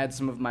I've had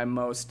some of my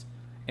most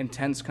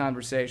intense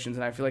conversations,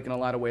 and I feel like in a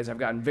lot of ways I've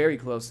gotten very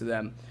close to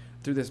them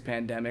through this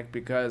pandemic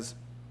because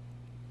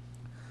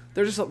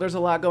there's a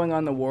lot going on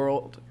in the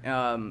world.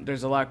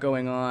 There's a lot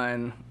going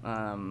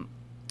on.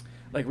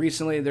 Like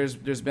recently,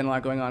 there's been a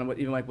lot going on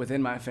even like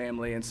within my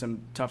family and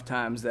some tough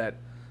times that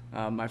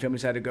my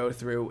family's had to go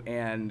through,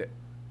 and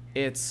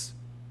it's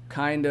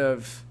kind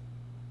of,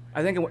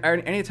 I think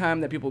any time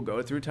that people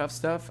go through tough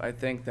stuff, I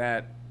think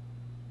that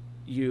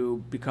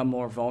you become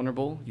more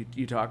vulnerable.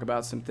 You talk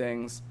about some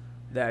things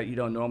that you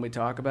don't normally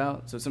talk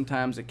about. So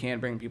sometimes it can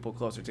bring people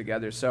closer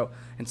together. So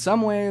in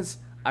some ways,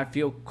 I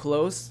feel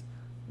close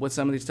with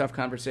some of these tough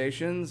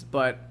conversations,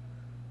 but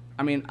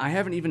I mean, I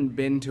haven't even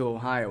been to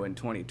Ohio in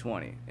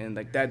 2020. And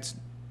like I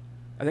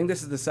think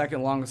this is the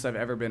second longest I've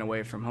ever been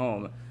away from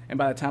home. And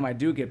by the time I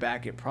do get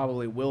back, it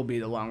probably will be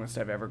the longest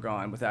I've ever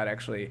gone without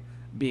actually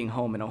being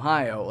home in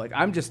Ohio. Like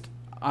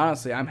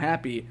honestly, I'm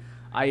happy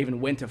I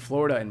even went to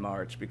Florida in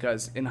March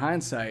because in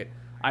hindsight,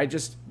 I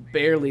just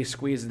barely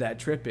squeezed that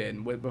trip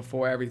in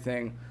before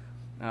everything,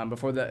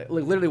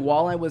 literally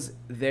while I was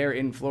there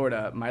in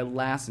Florida, my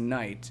last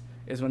night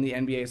is when the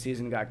NBA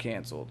season got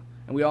canceled.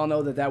 And we all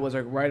know that was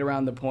like right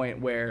around the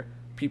point where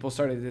people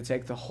started to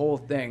take the whole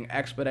thing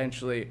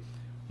exponentially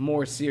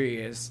more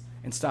serious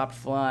and stopped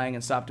flying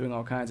and stopped doing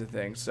all kinds of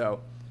things.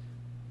 So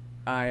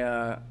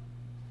yeah.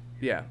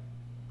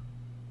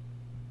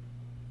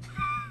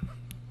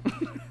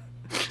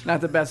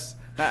 Not the best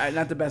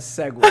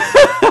segue.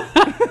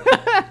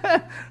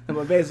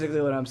 But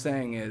basically what I'm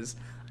saying is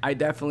I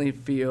definitely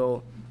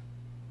feel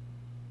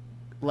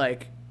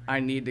like I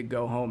need to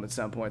go home at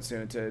some point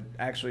soon to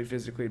actually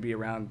physically be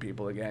around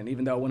people again,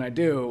 even though when I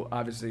do,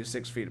 obviously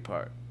 6 feet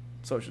apart,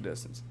 social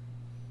distance.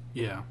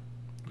 Yeah.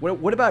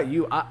 What about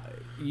you?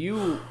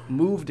 You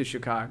moved to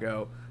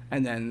Chicago,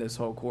 and then this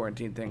whole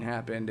quarantine thing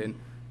happened, and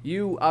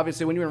you,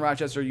 obviously, when you were in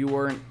Rochester, you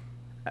weren't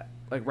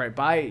like right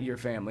by your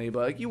family, but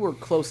like you were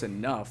close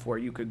enough where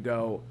you could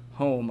go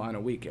home on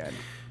a weekend.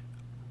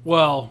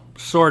 Well,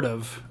 sort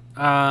of.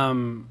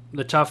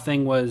 The tough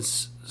thing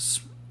was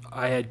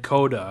I had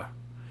Coda,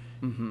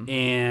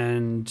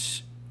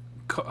 and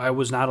I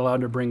was not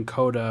allowed to bring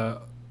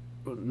Coda.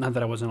 Not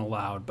that I wasn't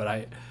allowed,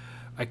 but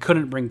I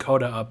couldn't bring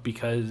Coda up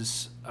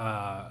because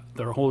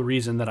the whole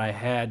reason that I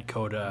had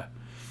Coda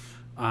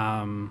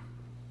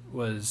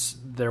was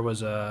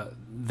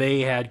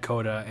they had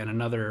Coda and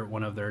another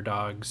one of their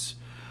dogs.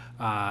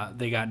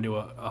 They got into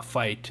a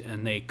fight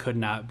and they could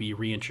not be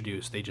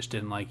reintroduced. They just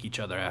didn't like each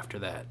other after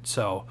that.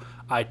 So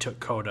I took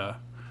Coda,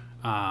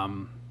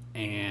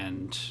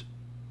 and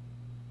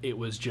it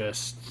was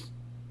just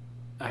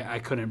I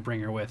couldn't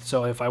bring her with.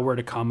 So if I were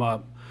to come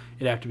up,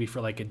 it'd have to be for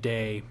like a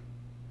day.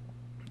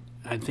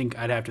 I think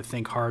I'd have to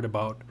think hard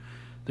about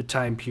the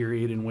time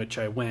period in which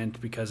I went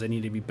because I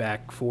need to be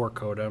back for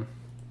Coda.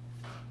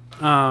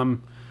 But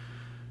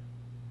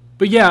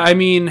yeah, I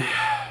mean,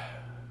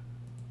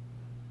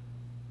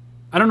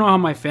 I don't know how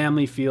my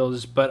family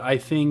feels, but I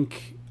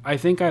think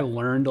I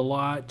learned a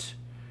lot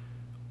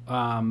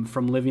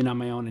from living on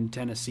my own in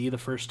Tennessee the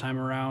first time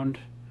around.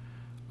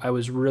 I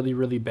was really,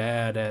 really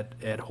bad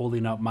at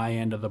holding up my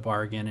end of the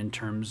bargain in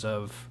terms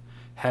of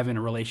having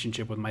a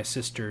relationship with my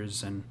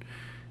sisters and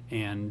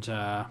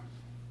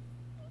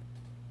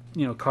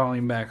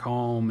calling back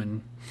home,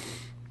 and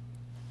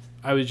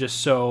I was just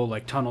so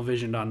like tunnel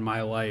visioned on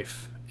my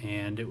life,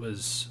 and it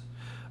was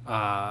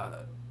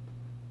at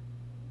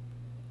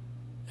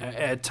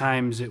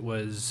times it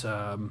was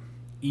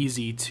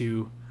easy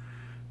to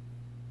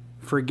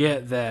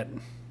forget that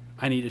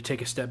I need to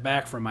take a step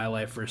back from my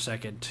life for a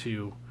second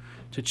to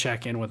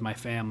check in with my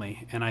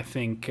family. And I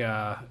think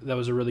that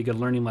was a really good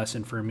learning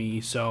lesson for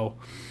me. So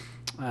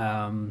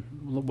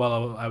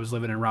while I was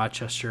living in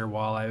Rochester,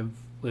 while I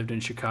lived in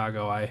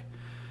Chicago, I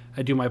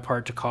do my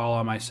part to call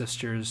on my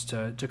sisters,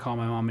 to call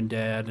my mom and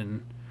dad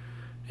and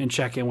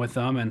check in with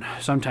them. And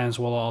sometimes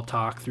we'll all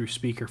talk through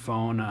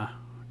speakerphone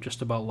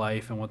just about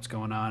life and what's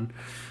going on.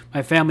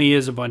 My family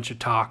is a bunch of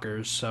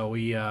talkers, so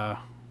we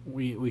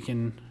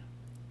can,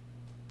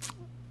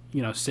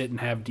 sit and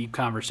have deep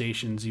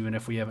conversations even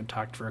if we haven't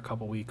talked for a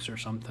couple weeks or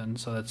something.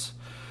 So that's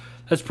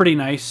pretty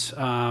nice.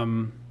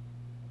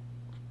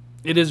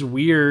 It is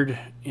weird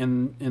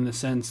in the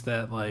sense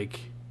that,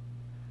 like,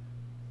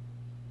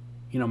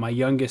 my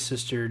youngest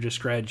sister just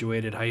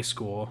graduated high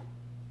school,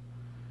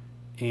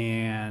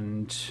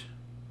 and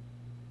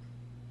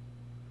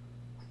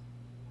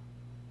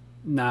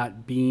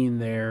not being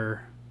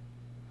there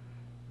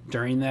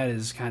during that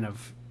is kind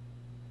of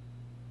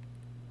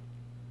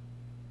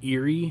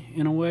eerie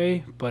in a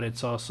way, but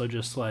it's also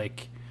just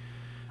like,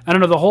 I don't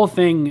know, the whole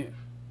thing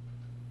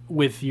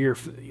with your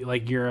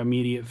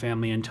immediate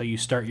family until you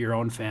start your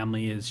own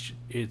family is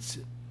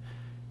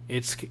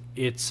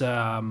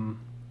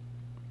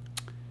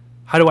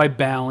how do I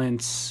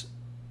balance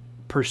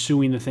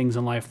pursuing the things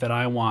in life that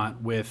I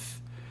want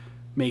with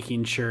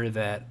making sure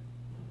that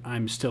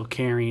I'm still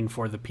caring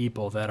for the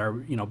people that are,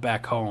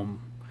 back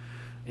home.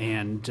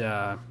 And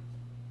so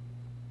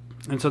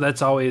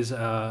that's always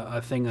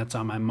a thing that's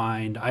on my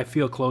mind. I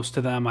feel close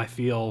to them. I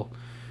feel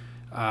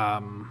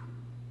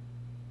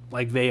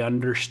like they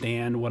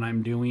understand what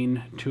I'm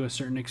doing to a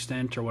certain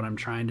extent, or what I'm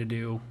trying to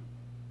do.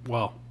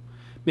 Well,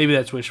 maybe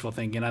that's wishful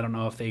thinking. I don't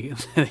know if they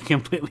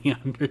completely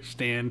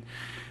understand,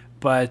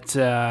 but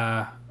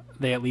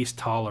they at least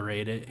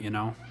tolerate it, I don't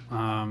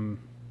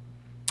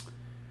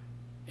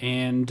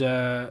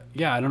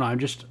know. I'm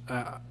just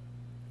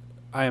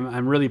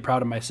I'm really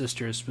proud of my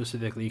sisters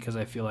specifically, because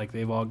I feel like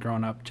they've all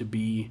grown up to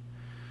be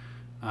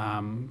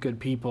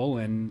good people,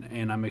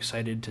 and I'm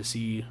excited to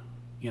see.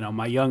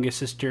 My youngest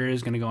sister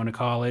is going to go into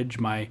college.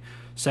 My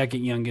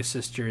second youngest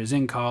sister is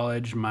in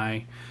college.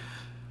 My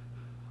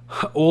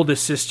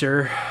oldest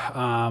sister,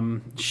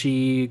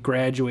 she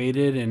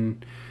graduated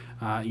and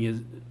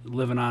is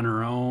living on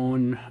her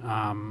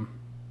own.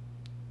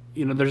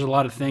 There's a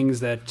lot of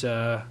things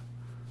that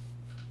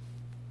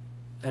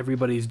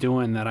everybody's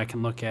doing that I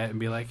can look at and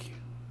be like,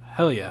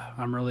 hell yeah,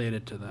 I'm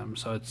related to them.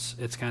 So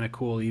it's kind of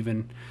cool,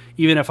 even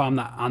if I'm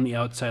not on the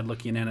outside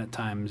looking in at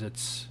times.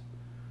 It's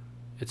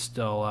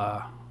still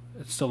a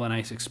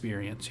nice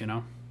experience,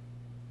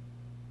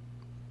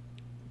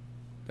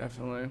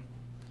 Definitely.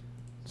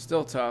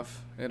 Still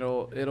tough. I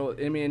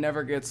mean, it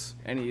never gets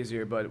any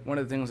easier, but one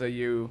of the things that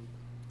you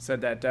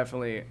said that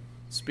definitely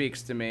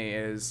speaks to me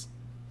is,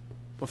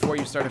 before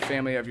you start a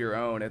family of your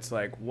own, it's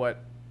like, what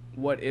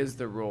is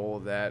the role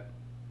that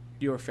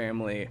your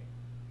family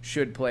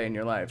should play in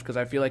your life? Because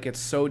I feel like it's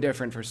so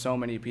different for so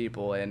many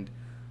people, and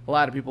a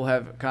lot of people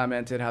have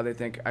commented how they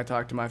think I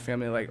talk to my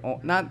family, like,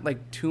 not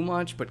like too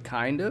much, but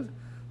kind of.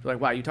 They're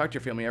like, wow, you talk to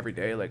your family every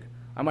day. Like,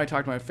 I might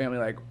talk to my family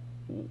like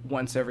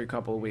once every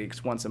couple of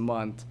weeks, once a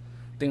month,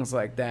 things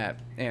like that.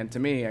 And to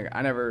me,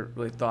 I never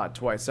really thought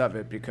twice of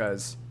it,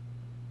 because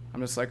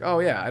I'm just like, oh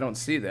yeah, I don't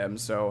see them,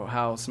 so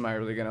how am I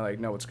really gonna like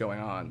know what's going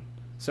on?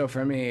 So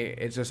for me,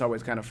 it just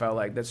always kind of felt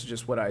like that's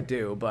just what I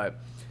do. But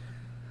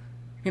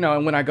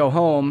and when I go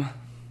home,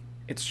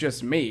 it's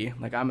just me.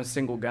 Like, I'm a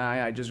single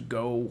guy. I just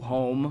go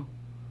home.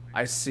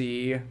 I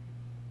see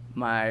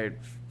my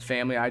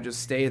family. I just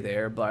stay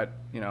there. But,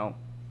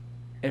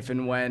 if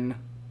and when at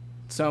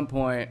some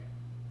point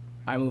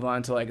I move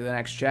on to, like, the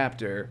next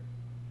chapter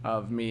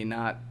of me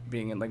not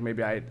being in, like,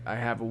 maybe I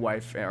have a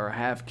wife or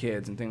have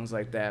kids and things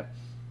like that,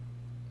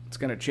 it's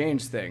going to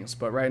change things.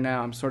 But right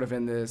now I'm sort of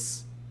in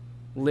this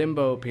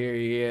limbo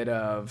period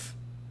of,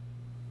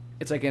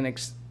 it's like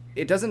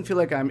it doesn't feel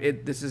like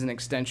this is an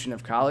extension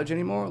of college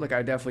anymore. Like,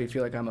 I definitely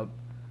feel like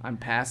I'm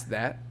past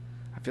that.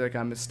 I feel like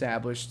I'm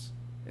established.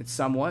 It's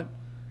somewhat.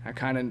 I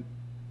kind of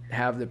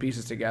have the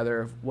pieces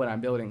together of what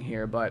I'm building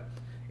here, but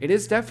it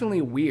is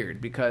definitely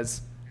weird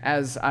because,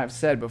 as I've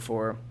said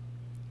before,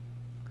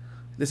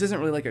 this isn't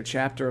really like a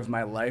chapter of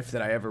my life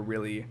that I ever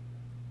really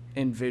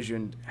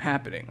envisioned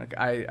happening. Like,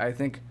 I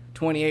think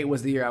 28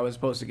 was the year I was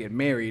supposed to get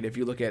married, if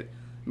you look at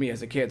me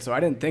as a kid. So I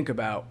didn't think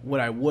about what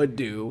I would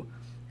do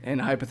in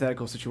a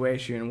hypothetical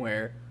situation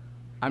where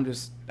I'm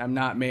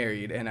not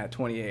married, and at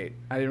 28,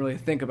 I didn't really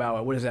think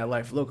about what does that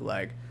life look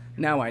like.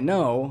 Now I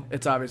know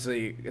it's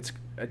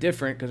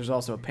different because there's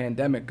also a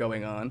pandemic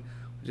going on,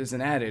 which is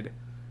an added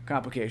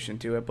complication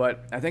to it.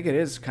 But I think it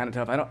is kind of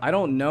tough. I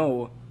don't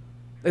know.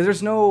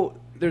 There's no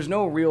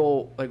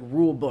real like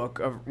rule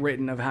book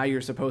written of how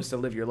you're supposed to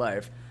live your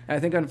life. And I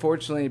think,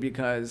 unfortunately,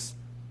 because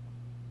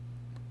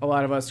a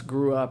lot of us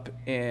grew up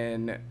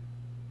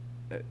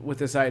with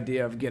this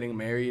idea of getting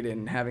married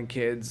and having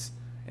kids,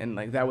 and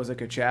like that was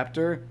like a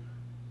chapter.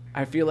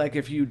 I feel like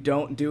if you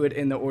don't do it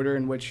in the order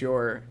in which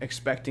you're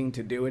expecting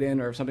to do it in,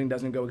 or if something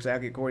doesn't go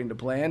exactly according to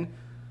plan,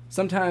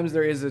 sometimes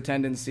there is a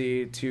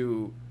tendency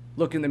to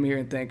look in the mirror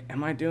and think,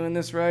 am I doing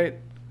this right?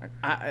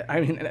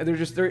 I mean,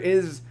 there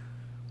is,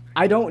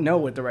 I don't know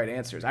what the right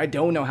answer is. I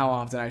don't know how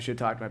often I should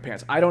talk to my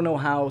parents. I don't know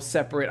how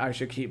separate I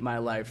should keep my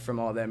life from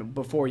all them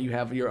before you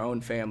have your own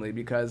family,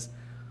 because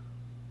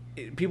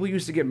people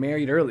used to get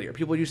married earlier.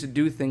 People used to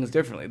do things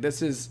differently.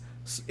 This is,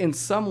 in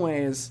some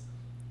ways,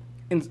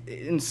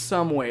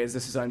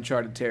 this is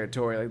uncharted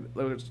territory.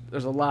 Like,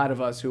 there's a lot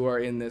of us who are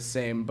in this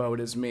same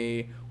boat as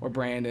me or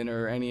Brandon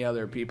or any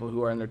other people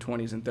who are in their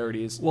 20s and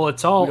 30s. Well,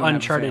 it's all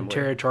uncharted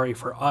territory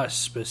for us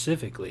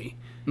specifically.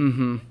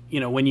 Mm-hmm. You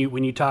know, when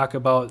you talk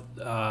about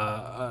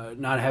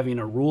not having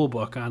a rule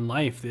book on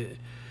life,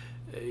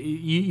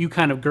 you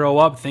kind of grow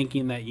up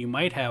thinking that you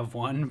might have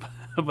one,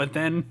 but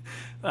then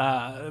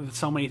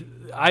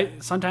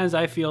sometimes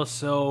I feel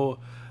so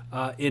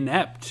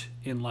inept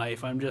in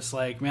life. I'm just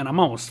like, man, I'm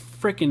almost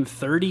freaking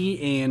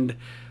 30 and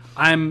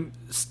I'm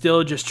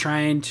still just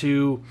trying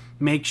to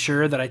make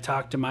sure that I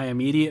talk to my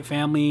immediate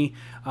family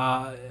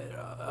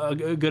a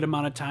good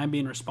amount of time,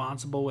 being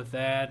responsible with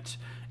that.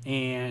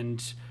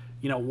 And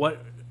you know,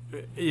 what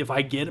if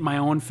I get my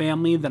own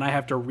family, then I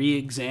have to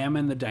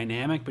re-examine the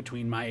dynamic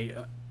between my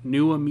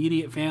new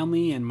immediate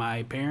family and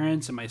my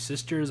parents and my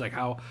sisters. Like,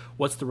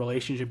 what's the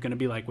relationship going to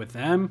be like with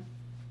them?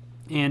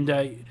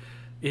 And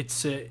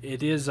it's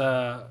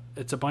a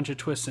bunch of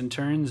twists and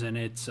turns, and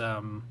it's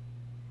I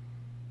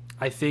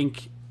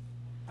think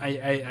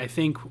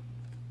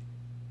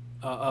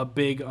a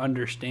big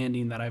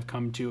understanding that I've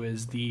come to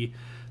is the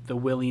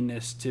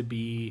willingness to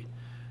be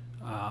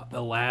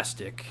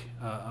elastic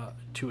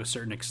to a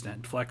certain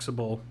extent,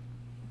 flexible,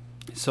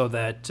 so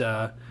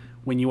that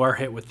when you are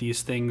hit with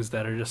these things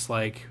that are just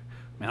like,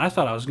 man, I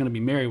thought I was going to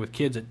be married with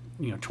kids at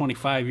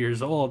 25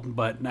 years old,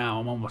 but now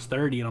I'm almost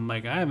 30 and I'm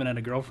like, I haven't had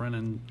a girlfriend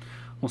in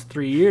almost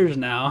 3 years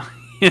now.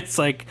 It's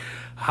like,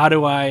 how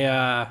do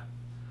I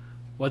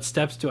what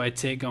steps do I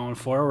take going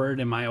forward?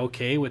 Am I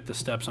okay with the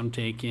steps I'm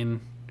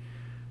taking?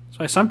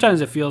 So sometimes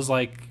it feels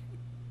like,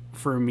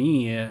 for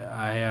me,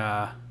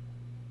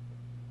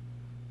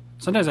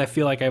 sometimes I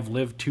feel like I've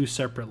lived two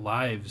separate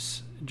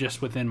lives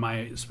just within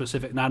my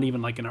specific, not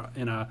even like in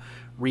a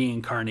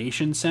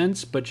reincarnation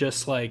sense, but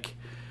just like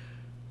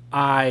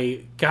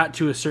I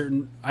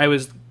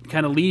was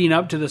kind of leading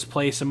up to this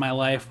place in my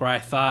life where I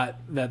thought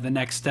that the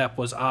next step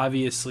was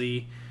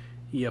obviously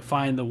you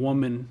find the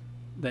woman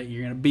that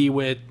you're going to be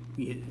with,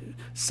 you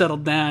settle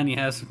down, you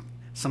have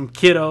some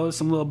kiddos,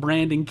 some little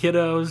Brandon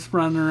kiddos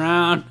running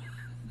around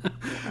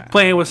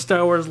playing with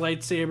Star Wars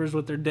lightsabers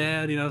with their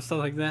dad, stuff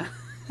like that.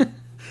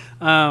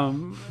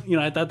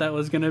 I thought that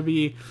was going to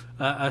be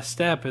a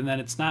step, and then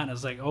it's not. And I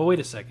was like, oh, wait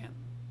a second.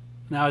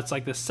 Now it's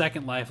like the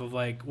second life of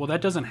like, well,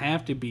 that doesn't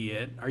have to be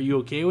it. Are you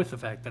okay with the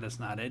fact that it's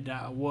not it?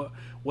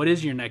 What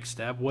is your next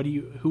step?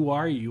 Who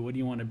are you? What do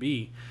you want to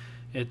be?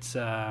 It's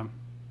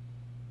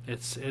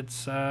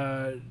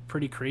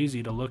pretty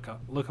crazy to look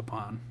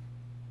upon.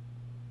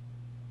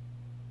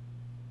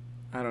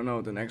 I don't know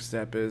what the next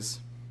step is.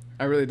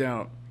 I really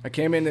don't. I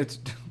came into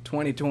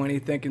 2020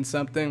 thinking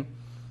something,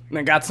 and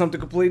I got something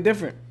completely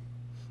different.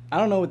 I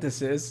don't know what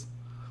this is.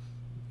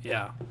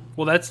 Yeah.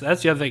 Well, that's the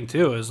other thing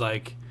too, is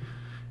like,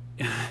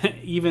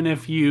 even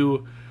if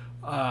you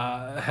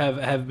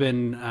have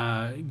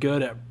been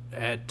good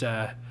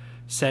at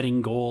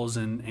setting goals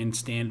and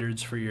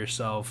standards for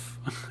yourself,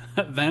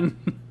 then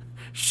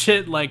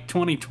shit like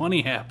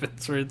 2020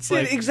 happens where it's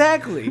like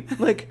exactly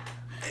like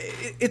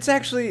it's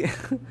actually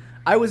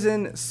I was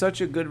in such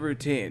a good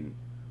routine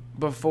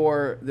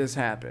before this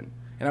happened.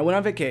 And I went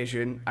on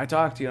vacation. I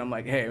talked to you. And I'm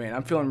like, hey, man,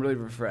 I'm feeling really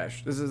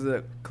refreshed. This is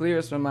the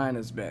clearest my mind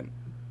has been.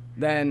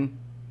 Then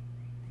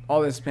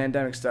all this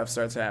pandemic stuff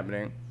starts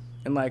happening.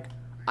 And, like,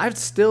 I've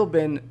still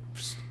been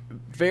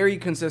very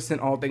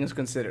consistent, all things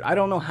considered. I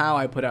don't know how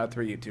I put out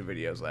 3 YouTube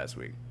videos last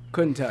week.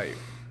 Couldn't tell you.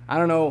 I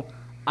don't know.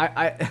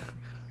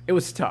 It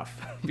was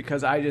tough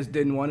because I just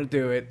didn't want to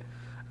do it.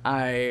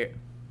 I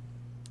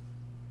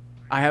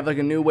have, like,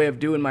 a new way of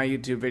doing my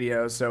YouTube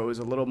videos, so it was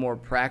a little more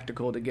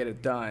practical to get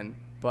it done.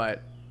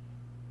 But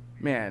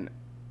man,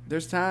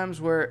 there's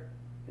times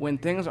when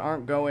things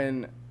aren't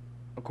going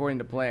according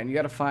to plan, you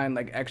got to find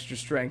like extra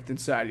strength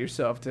inside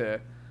yourself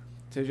to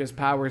just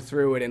power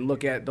through it and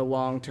look at the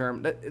long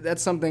term.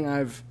 That's something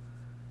I've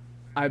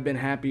been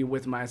happy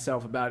with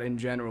myself about in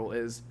general.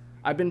 Is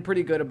I've been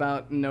pretty good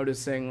about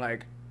noticing,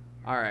 like,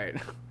 all right,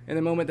 in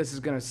the moment this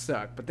is gonna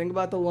suck, but think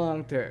about the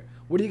long term.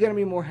 What are you gonna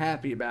be more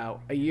happy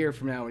about a year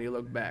from now when you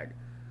look back?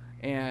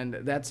 And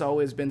that's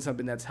always been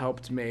something that's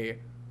helped me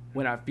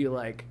when I feel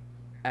like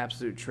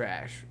absolute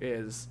trash.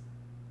 Is,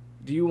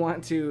 do you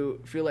want to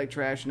feel like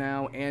trash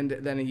now and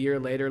then a year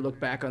later look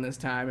back on this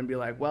time and be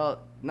like, well,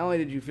 not only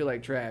did you feel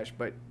like trash,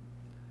 but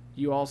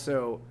you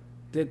also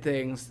did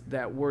things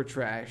that were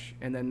trash,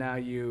 and then now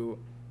you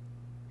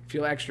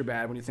feel extra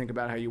bad when you think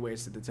about how you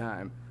wasted the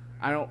time.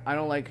 I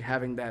don't like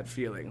having that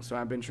feeling, so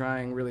I've been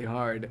trying really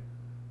hard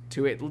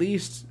to at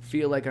least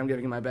feel like I'm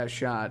giving it my best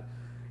shot.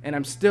 And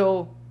I'm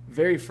still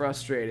very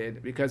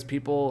frustrated because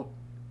people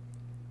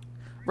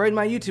write in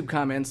my YouTube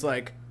comments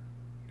like,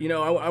 you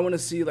know, I want to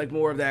see like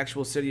more of the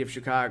actual city of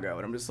Chicago,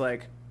 and I'm just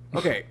like,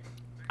 okay,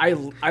 I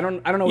don't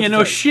know. What Yeah, to no tell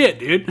you. shit,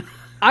 dude.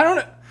 I don't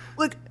know.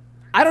 Like,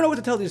 I don't know what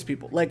to tell these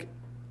people. Like,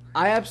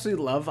 I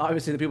absolutely love,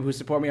 obviously, the people who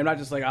support me. I'm not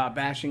just like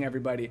bashing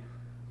everybody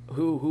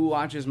who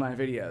watches my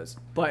videos,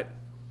 but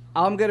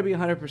I'm gonna be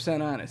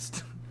 100%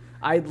 honest.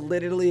 I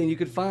literally, and you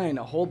could find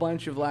a whole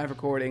bunch of live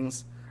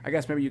recordings. I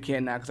guess maybe you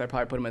can't now because I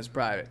probably put them as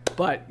private,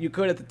 but you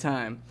could at the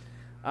time,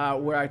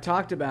 where I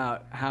talked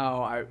about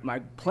how my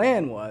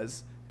plan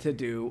was to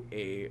do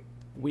a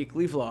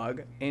weekly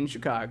vlog in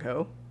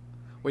Chicago,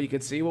 where you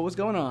could see what was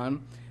going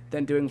on,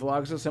 then doing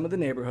vlogs of some of the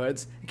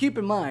neighborhoods. Keep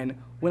in mind,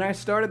 when I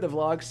started the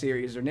vlog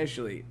series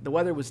initially, the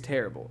weather was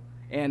terrible,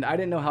 and I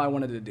didn't know how I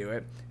wanted to do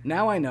it.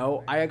 Now I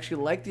know. I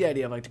actually like the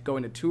idea of like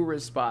going to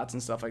tourist spots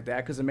and stuff like that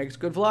because it makes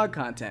good vlog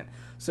content.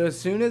 So as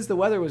soon as the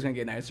weather was gonna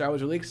get nicer, I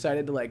was really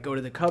excited to like go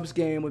to the Cubs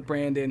game with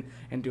Brandon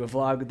and do a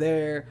vlog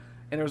there.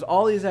 And there was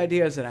all these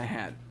ideas that I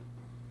had.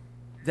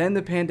 Then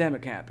the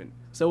pandemic happened.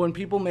 So when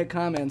people make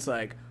comments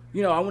like,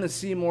 you know, I want to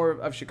see more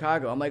of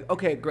Chicago, I'm like,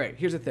 okay, great.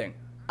 Here's the thing.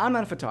 I'm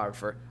not a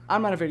photographer.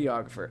 I'm not a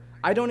videographer.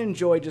 I don't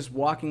enjoy just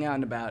walking out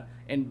and about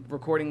and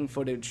recording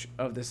footage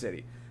of the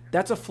city.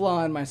 That's a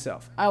flaw in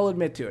myself. I'll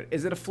admit to it.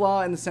 Is it a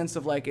flaw in the sense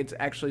of like it's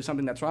actually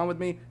something that's wrong with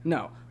me?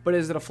 No. But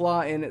is it a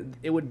flaw in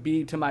it would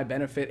be to my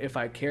benefit if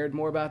I cared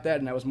more about that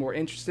and I was more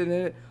interested in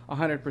it?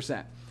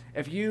 100%.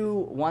 If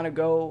you want to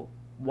go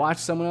watch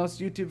someone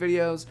else's YouTube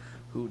videos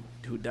who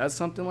does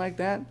something like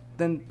that,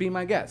 then be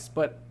my guest.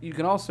 But you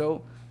can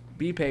also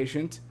be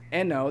patient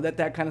and know that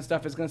that kind of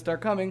stuff is going to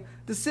start coming.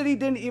 The city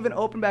didn't even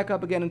open back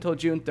up again until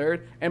June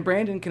 3rd, and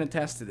Brandon can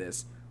attest to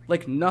this.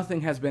 Like,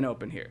 nothing has been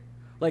open here.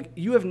 Like,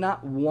 you have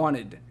not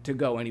wanted to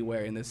go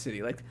anywhere in this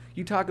city. Like,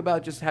 you talk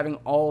about just having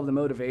all of the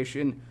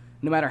motivation,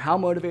 no matter how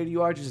motivated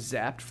you are, just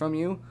zapped from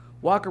you.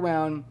 Walk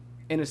around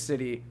in a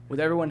city where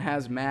everyone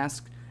has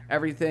masks,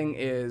 everything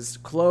is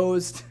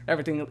closed,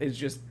 everything is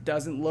just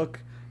doesn't look...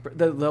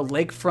 The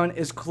lakefront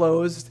is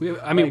closed.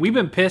 We've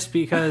been pissed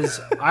because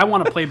I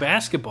want to play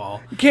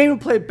basketball. You can't even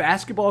play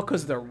basketball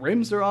because the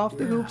rims are off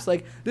the hoops.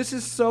 Like, this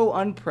is so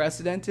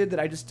unprecedented that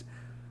I just...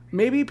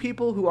 Maybe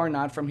people who are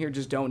not from here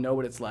just don't know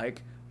what it's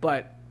like,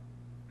 but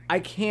I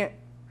can't...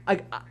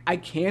 I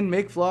can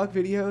make vlog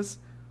videos,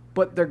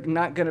 but they're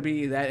not going to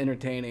be that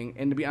entertaining.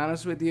 And to be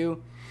honest with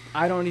you,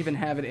 I don't even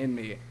have it in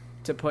me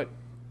to put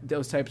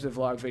those types of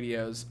vlog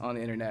videos on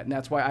the internet. And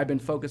that's why I've been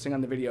focusing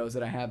on the videos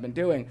that I have been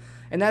doing.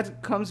 And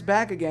that comes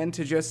back again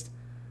to just,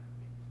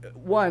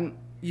 one,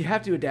 you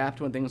have to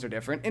adapt when things are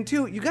different. And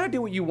two, you got to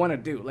do what you want to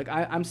do. Like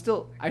I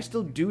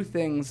still do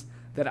things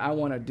that I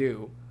want to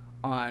do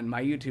on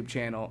my YouTube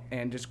channel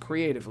and just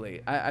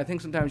creatively. I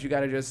think sometimes you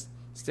got to just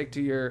stick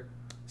to your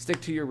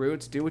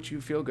roots, do what you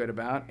feel good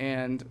about.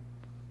 And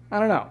I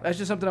don't know. That's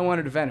just something I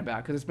wanted to vent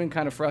about because it's been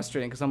kind of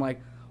frustrating because I'm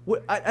like,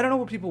 I don't know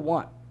what people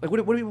want. Like, what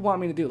do people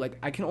want me to do? Like,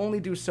 I can only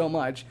do so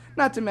much.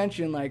 Not to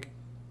mention, like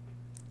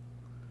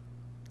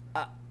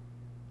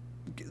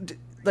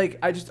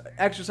I just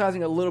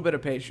exercising a little bit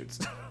of patience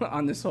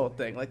on this whole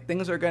thing. Like,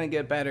 things are going to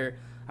get better.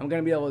 I'm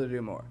going to be able to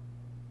do more.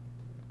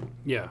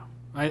 Yeah.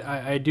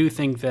 I do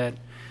think that...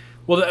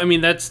 Well, I mean,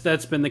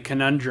 that's been the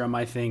conundrum,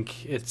 I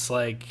think. It's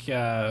like,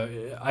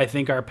 I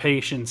think our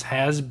patience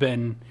has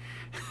been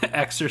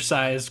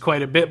exercised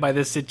quite a bit by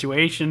this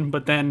situation,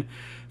 but then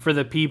for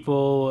the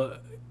people...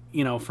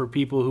 You know, for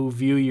people who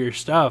view your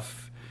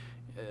stuff,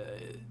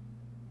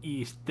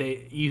 you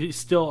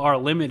still are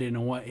limited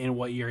in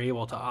what you're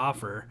able to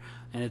offer,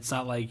 and it's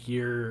not like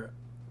you're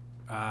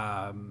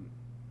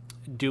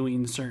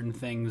doing certain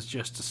things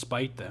just to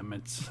spite them.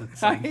 It's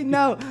like, I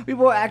know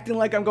people are acting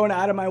like I'm going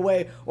out of my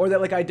way, or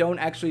that like I don't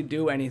actually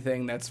do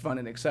anything that's fun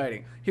and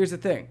exciting. Here's the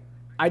thing: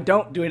 I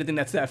don't do anything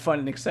that's that fun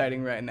and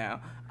exciting right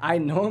now. I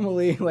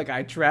normally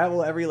I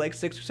travel every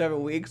 6 or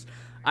 7 weeks.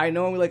 I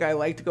normally I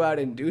like to go out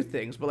and do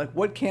things, but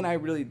what can I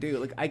really do?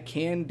 Like, I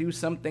can do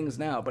some things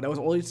now, but I was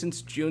only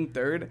since June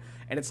 3rd,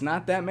 and it's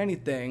not that many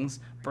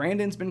things.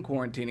 Brandon's been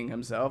quarantining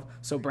himself,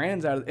 so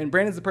Brandon's out, and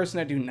Brandon's the person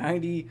I do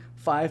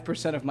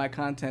 95% of my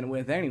content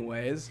with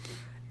anyways.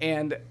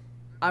 And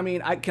I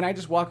mean, can I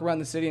just walk around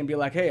the city and be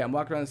like, hey, I'm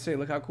walking around the city,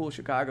 look how cool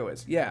Chicago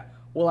is? Yeah.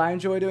 Will I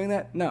enjoy doing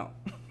that? No.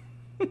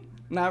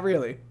 Not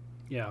really.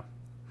 Yeah.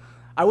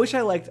 I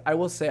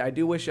will say, I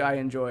do wish I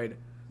enjoyed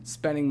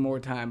spending more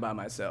time by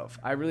myself.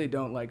 I really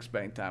don't like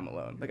spending time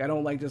alone. Like, I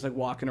don't like just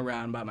walking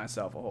around by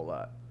myself a whole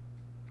lot.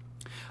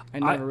 I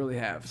never really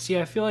have. See,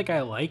 I feel like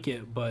I like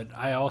it, but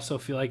I also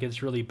feel like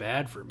it's really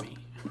bad for me.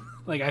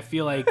 I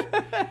feel like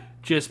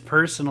just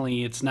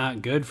personally, it's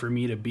not good for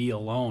me to be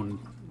alone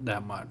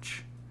that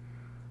much.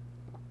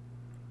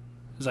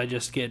 Because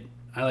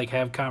I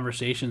have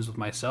conversations with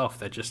myself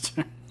that just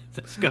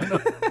go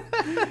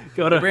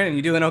to Brandon,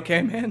 you doing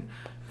okay, man?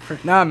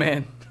 Nah,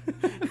 man.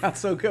 Not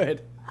so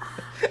good.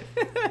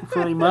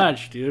 Pretty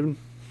much, dude.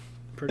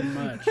 Pretty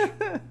much.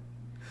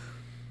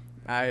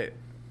 I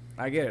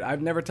get it.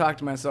 I've never talked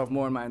to myself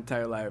more in my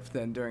entire life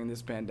than during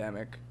this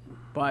pandemic.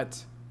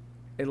 But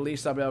at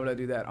least I'll be able to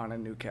do that on a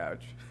new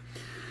couch.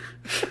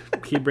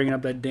 Keep bringing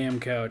up that damn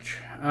couch.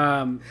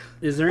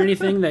 Is there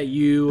anything that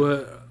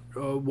you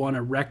want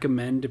to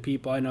recommend to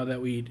people? I know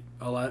that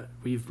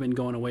we've been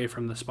going away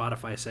from the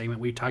Spotify segment.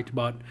 We talked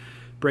about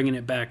bringing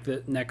it back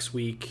next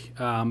week.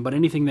 But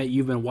anything that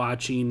you've been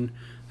watching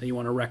that you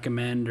want to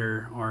recommend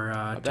or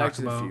Back talk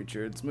to about? the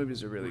Future. Its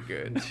movies are really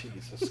good.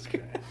 Jesus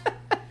Christ.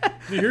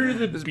 You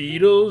heard of the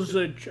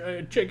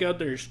Beatles? Check out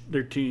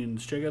their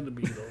tunes. Check out the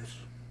Beatles.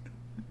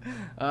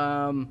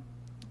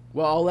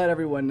 Well, I'll let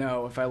everyone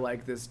know if I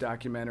like this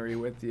documentary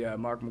with the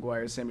Mark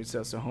McGwire, Sammy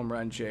Sosa home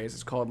run chase.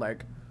 It's called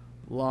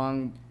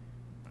Long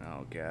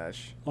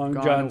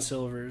John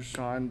Silver's.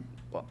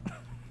 Well,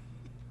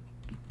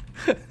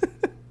 I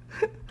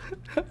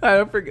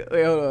don't forget.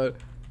 Wait, hold on.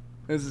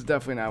 This is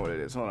definitely not what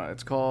it is. Hold on.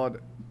 It's called.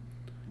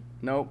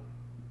 Nope.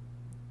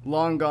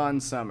 Long Gone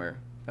Summer.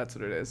 That's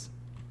what it is.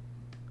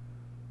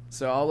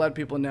 So I'll let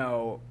people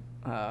know,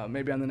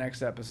 maybe on the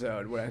next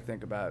episode, what I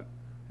think about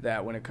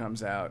that when it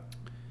comes out.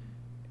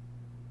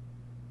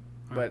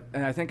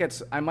 And I think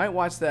I might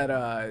watch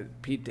that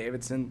Pete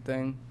Davidson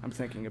thing. I'm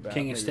thinking about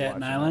King of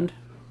Staten Island. That.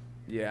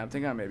 Yeah, I'm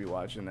thinking I may be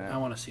watching that. I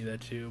want to see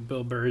that too.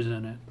 Bill Burr's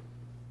in it.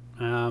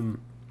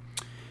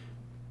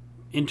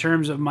 In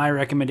terms of my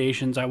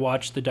recommendations, I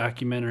watched the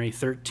documentary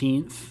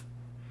 13th.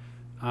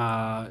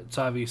 It's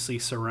obviously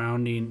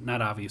surrounding,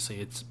 not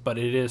obviously, but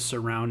it is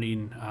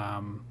surrounding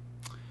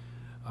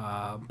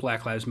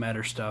Black Lives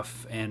Matter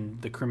stuff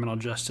and the criminal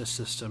justice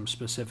system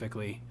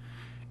specifically.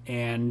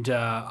 And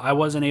I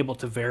wasn't able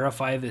to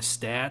verify this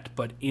stat,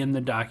 but in the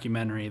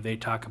documentary, they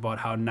talk about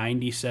how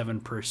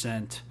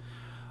 97%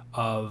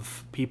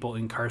 of people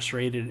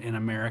incarcerated in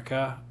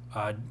America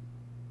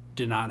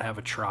did not have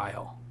a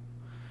trial.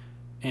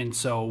 And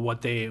so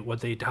what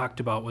they talked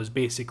about was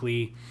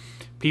basically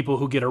people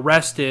who get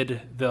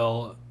arrested,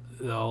 they'll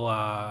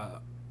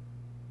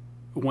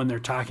when they're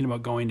talking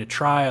about going to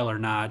trial or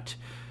not,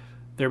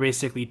 they're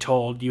basically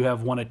told you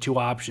have one of two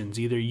options.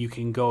 Either you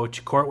can go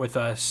to court with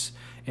us,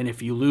 and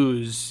if you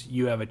lose,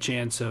 you have a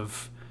chance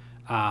of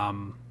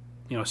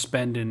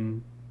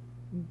spending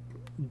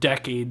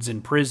decades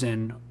in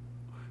prison,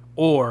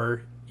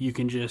 or you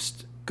can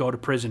just go to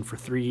prison for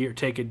 3 years,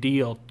 take a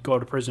deal, go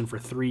to prison for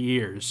 3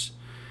 years.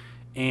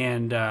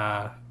 And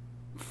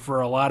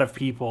for a lot of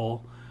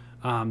people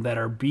that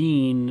are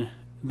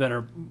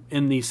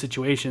in these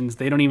situations,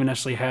 they don't even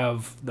necessarily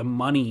have the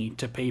money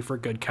to pay for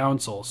good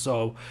counsel.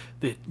 So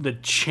the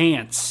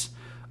chance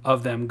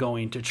of them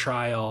going to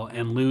trial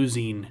and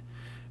losing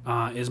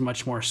is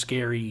much more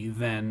scary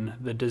than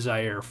the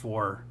desire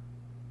for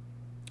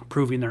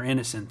proving their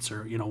innocence,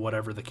 or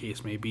whatever the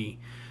case may be.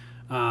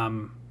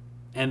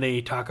 And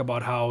they talk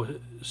about how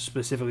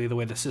specifically the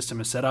way the system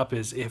is set up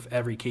is if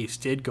every case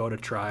did go to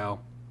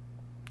trial,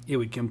 it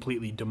would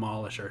completely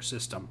demolish our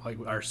system. Like,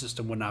 our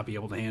system would not be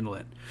able to handle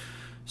it.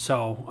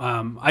 So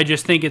I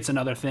just think it's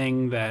another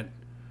thing that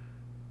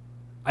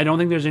I don't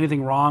think there's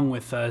anything wrong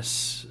with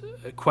us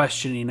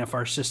questioning if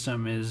our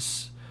system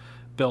is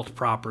built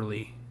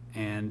properly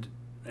and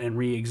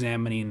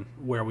re-examining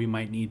where we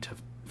might need to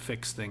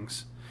fix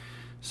things.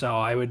 So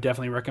I would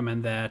definitely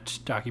recommend that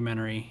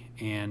documentary.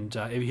 And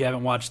if you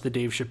haven't watched the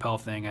Dave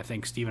Chappelle thing, I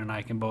think Steven and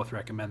I can both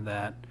recommend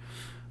that.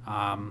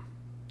 And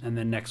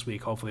then next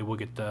week, hopefully, we'll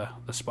get the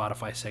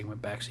Spotify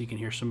segment back so you can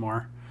hear some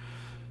more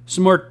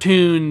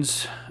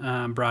tunes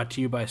brought to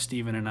you by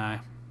Steven and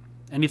I.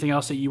 Anything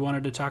else that you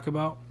wanted to talk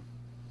about?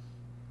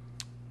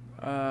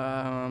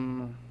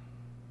 I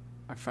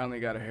finally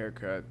got a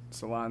haircut.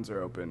 Salons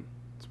are open.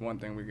 It's one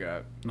thing we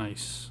got.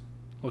 Nice.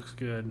 Looks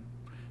good.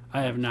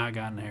 I have not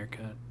gotten a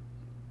haircut.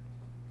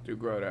 Do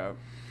grow it out.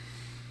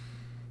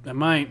 I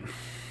might.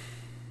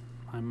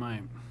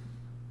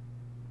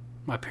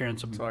 My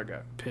parents That's all I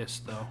got.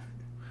 pissed, though.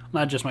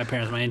 Not just my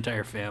parents, my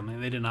entire family.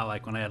 They did not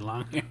like when I had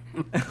long hair.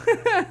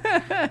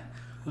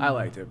 I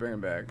liked it. Bring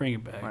it back. Bring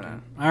it back. Why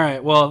not? All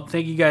right. Well,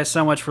 thank you guys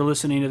so much for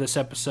listening to this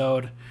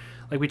episode.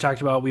 Like we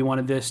talked about, we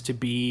wanted this to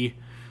be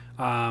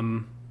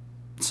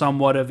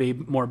somewhat of a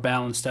more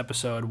balanced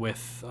episode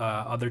with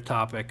other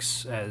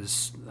topics.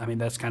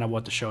 That's kind of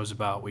what the show's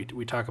about.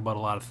 We talk about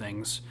a lot of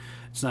things.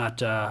 It's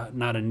not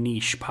a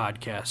niche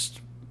podcast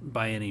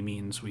by any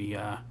means.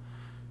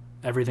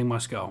 Everything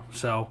must go.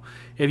 So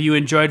if you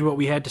enjoyed what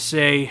we had to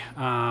say,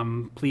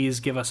 please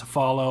give us a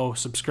follow,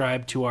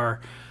 subscribe to our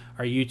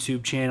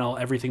YouTube channel,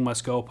 Everything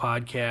Must Go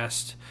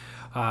Podcast.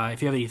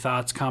 If you have any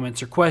thoughts,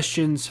 comments, or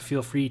questions,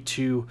 feel free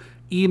to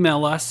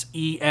email us,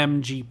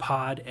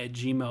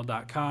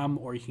 emgpod@gmail.com,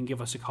 or you can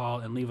give us a call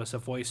and leave us a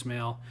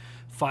voicemail,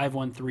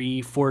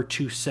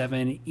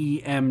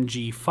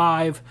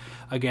 513-427-EMG5.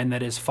 Again,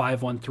 that is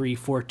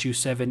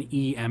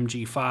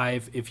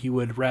 513-427-EMG5. If you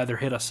would rather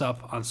hit us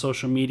up on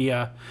social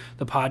media,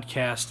 the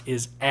podcast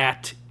is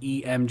at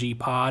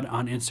EMGPod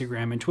on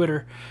Instagram and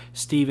Twitter.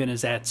 Steven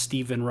is at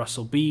Steven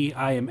Russell B.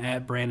 I am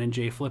at Brandon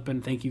J.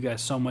 Flippin. Thank you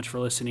guys so much for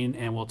listening,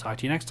 and we'll talk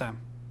to you next time.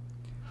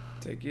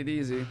 Take it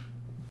easy.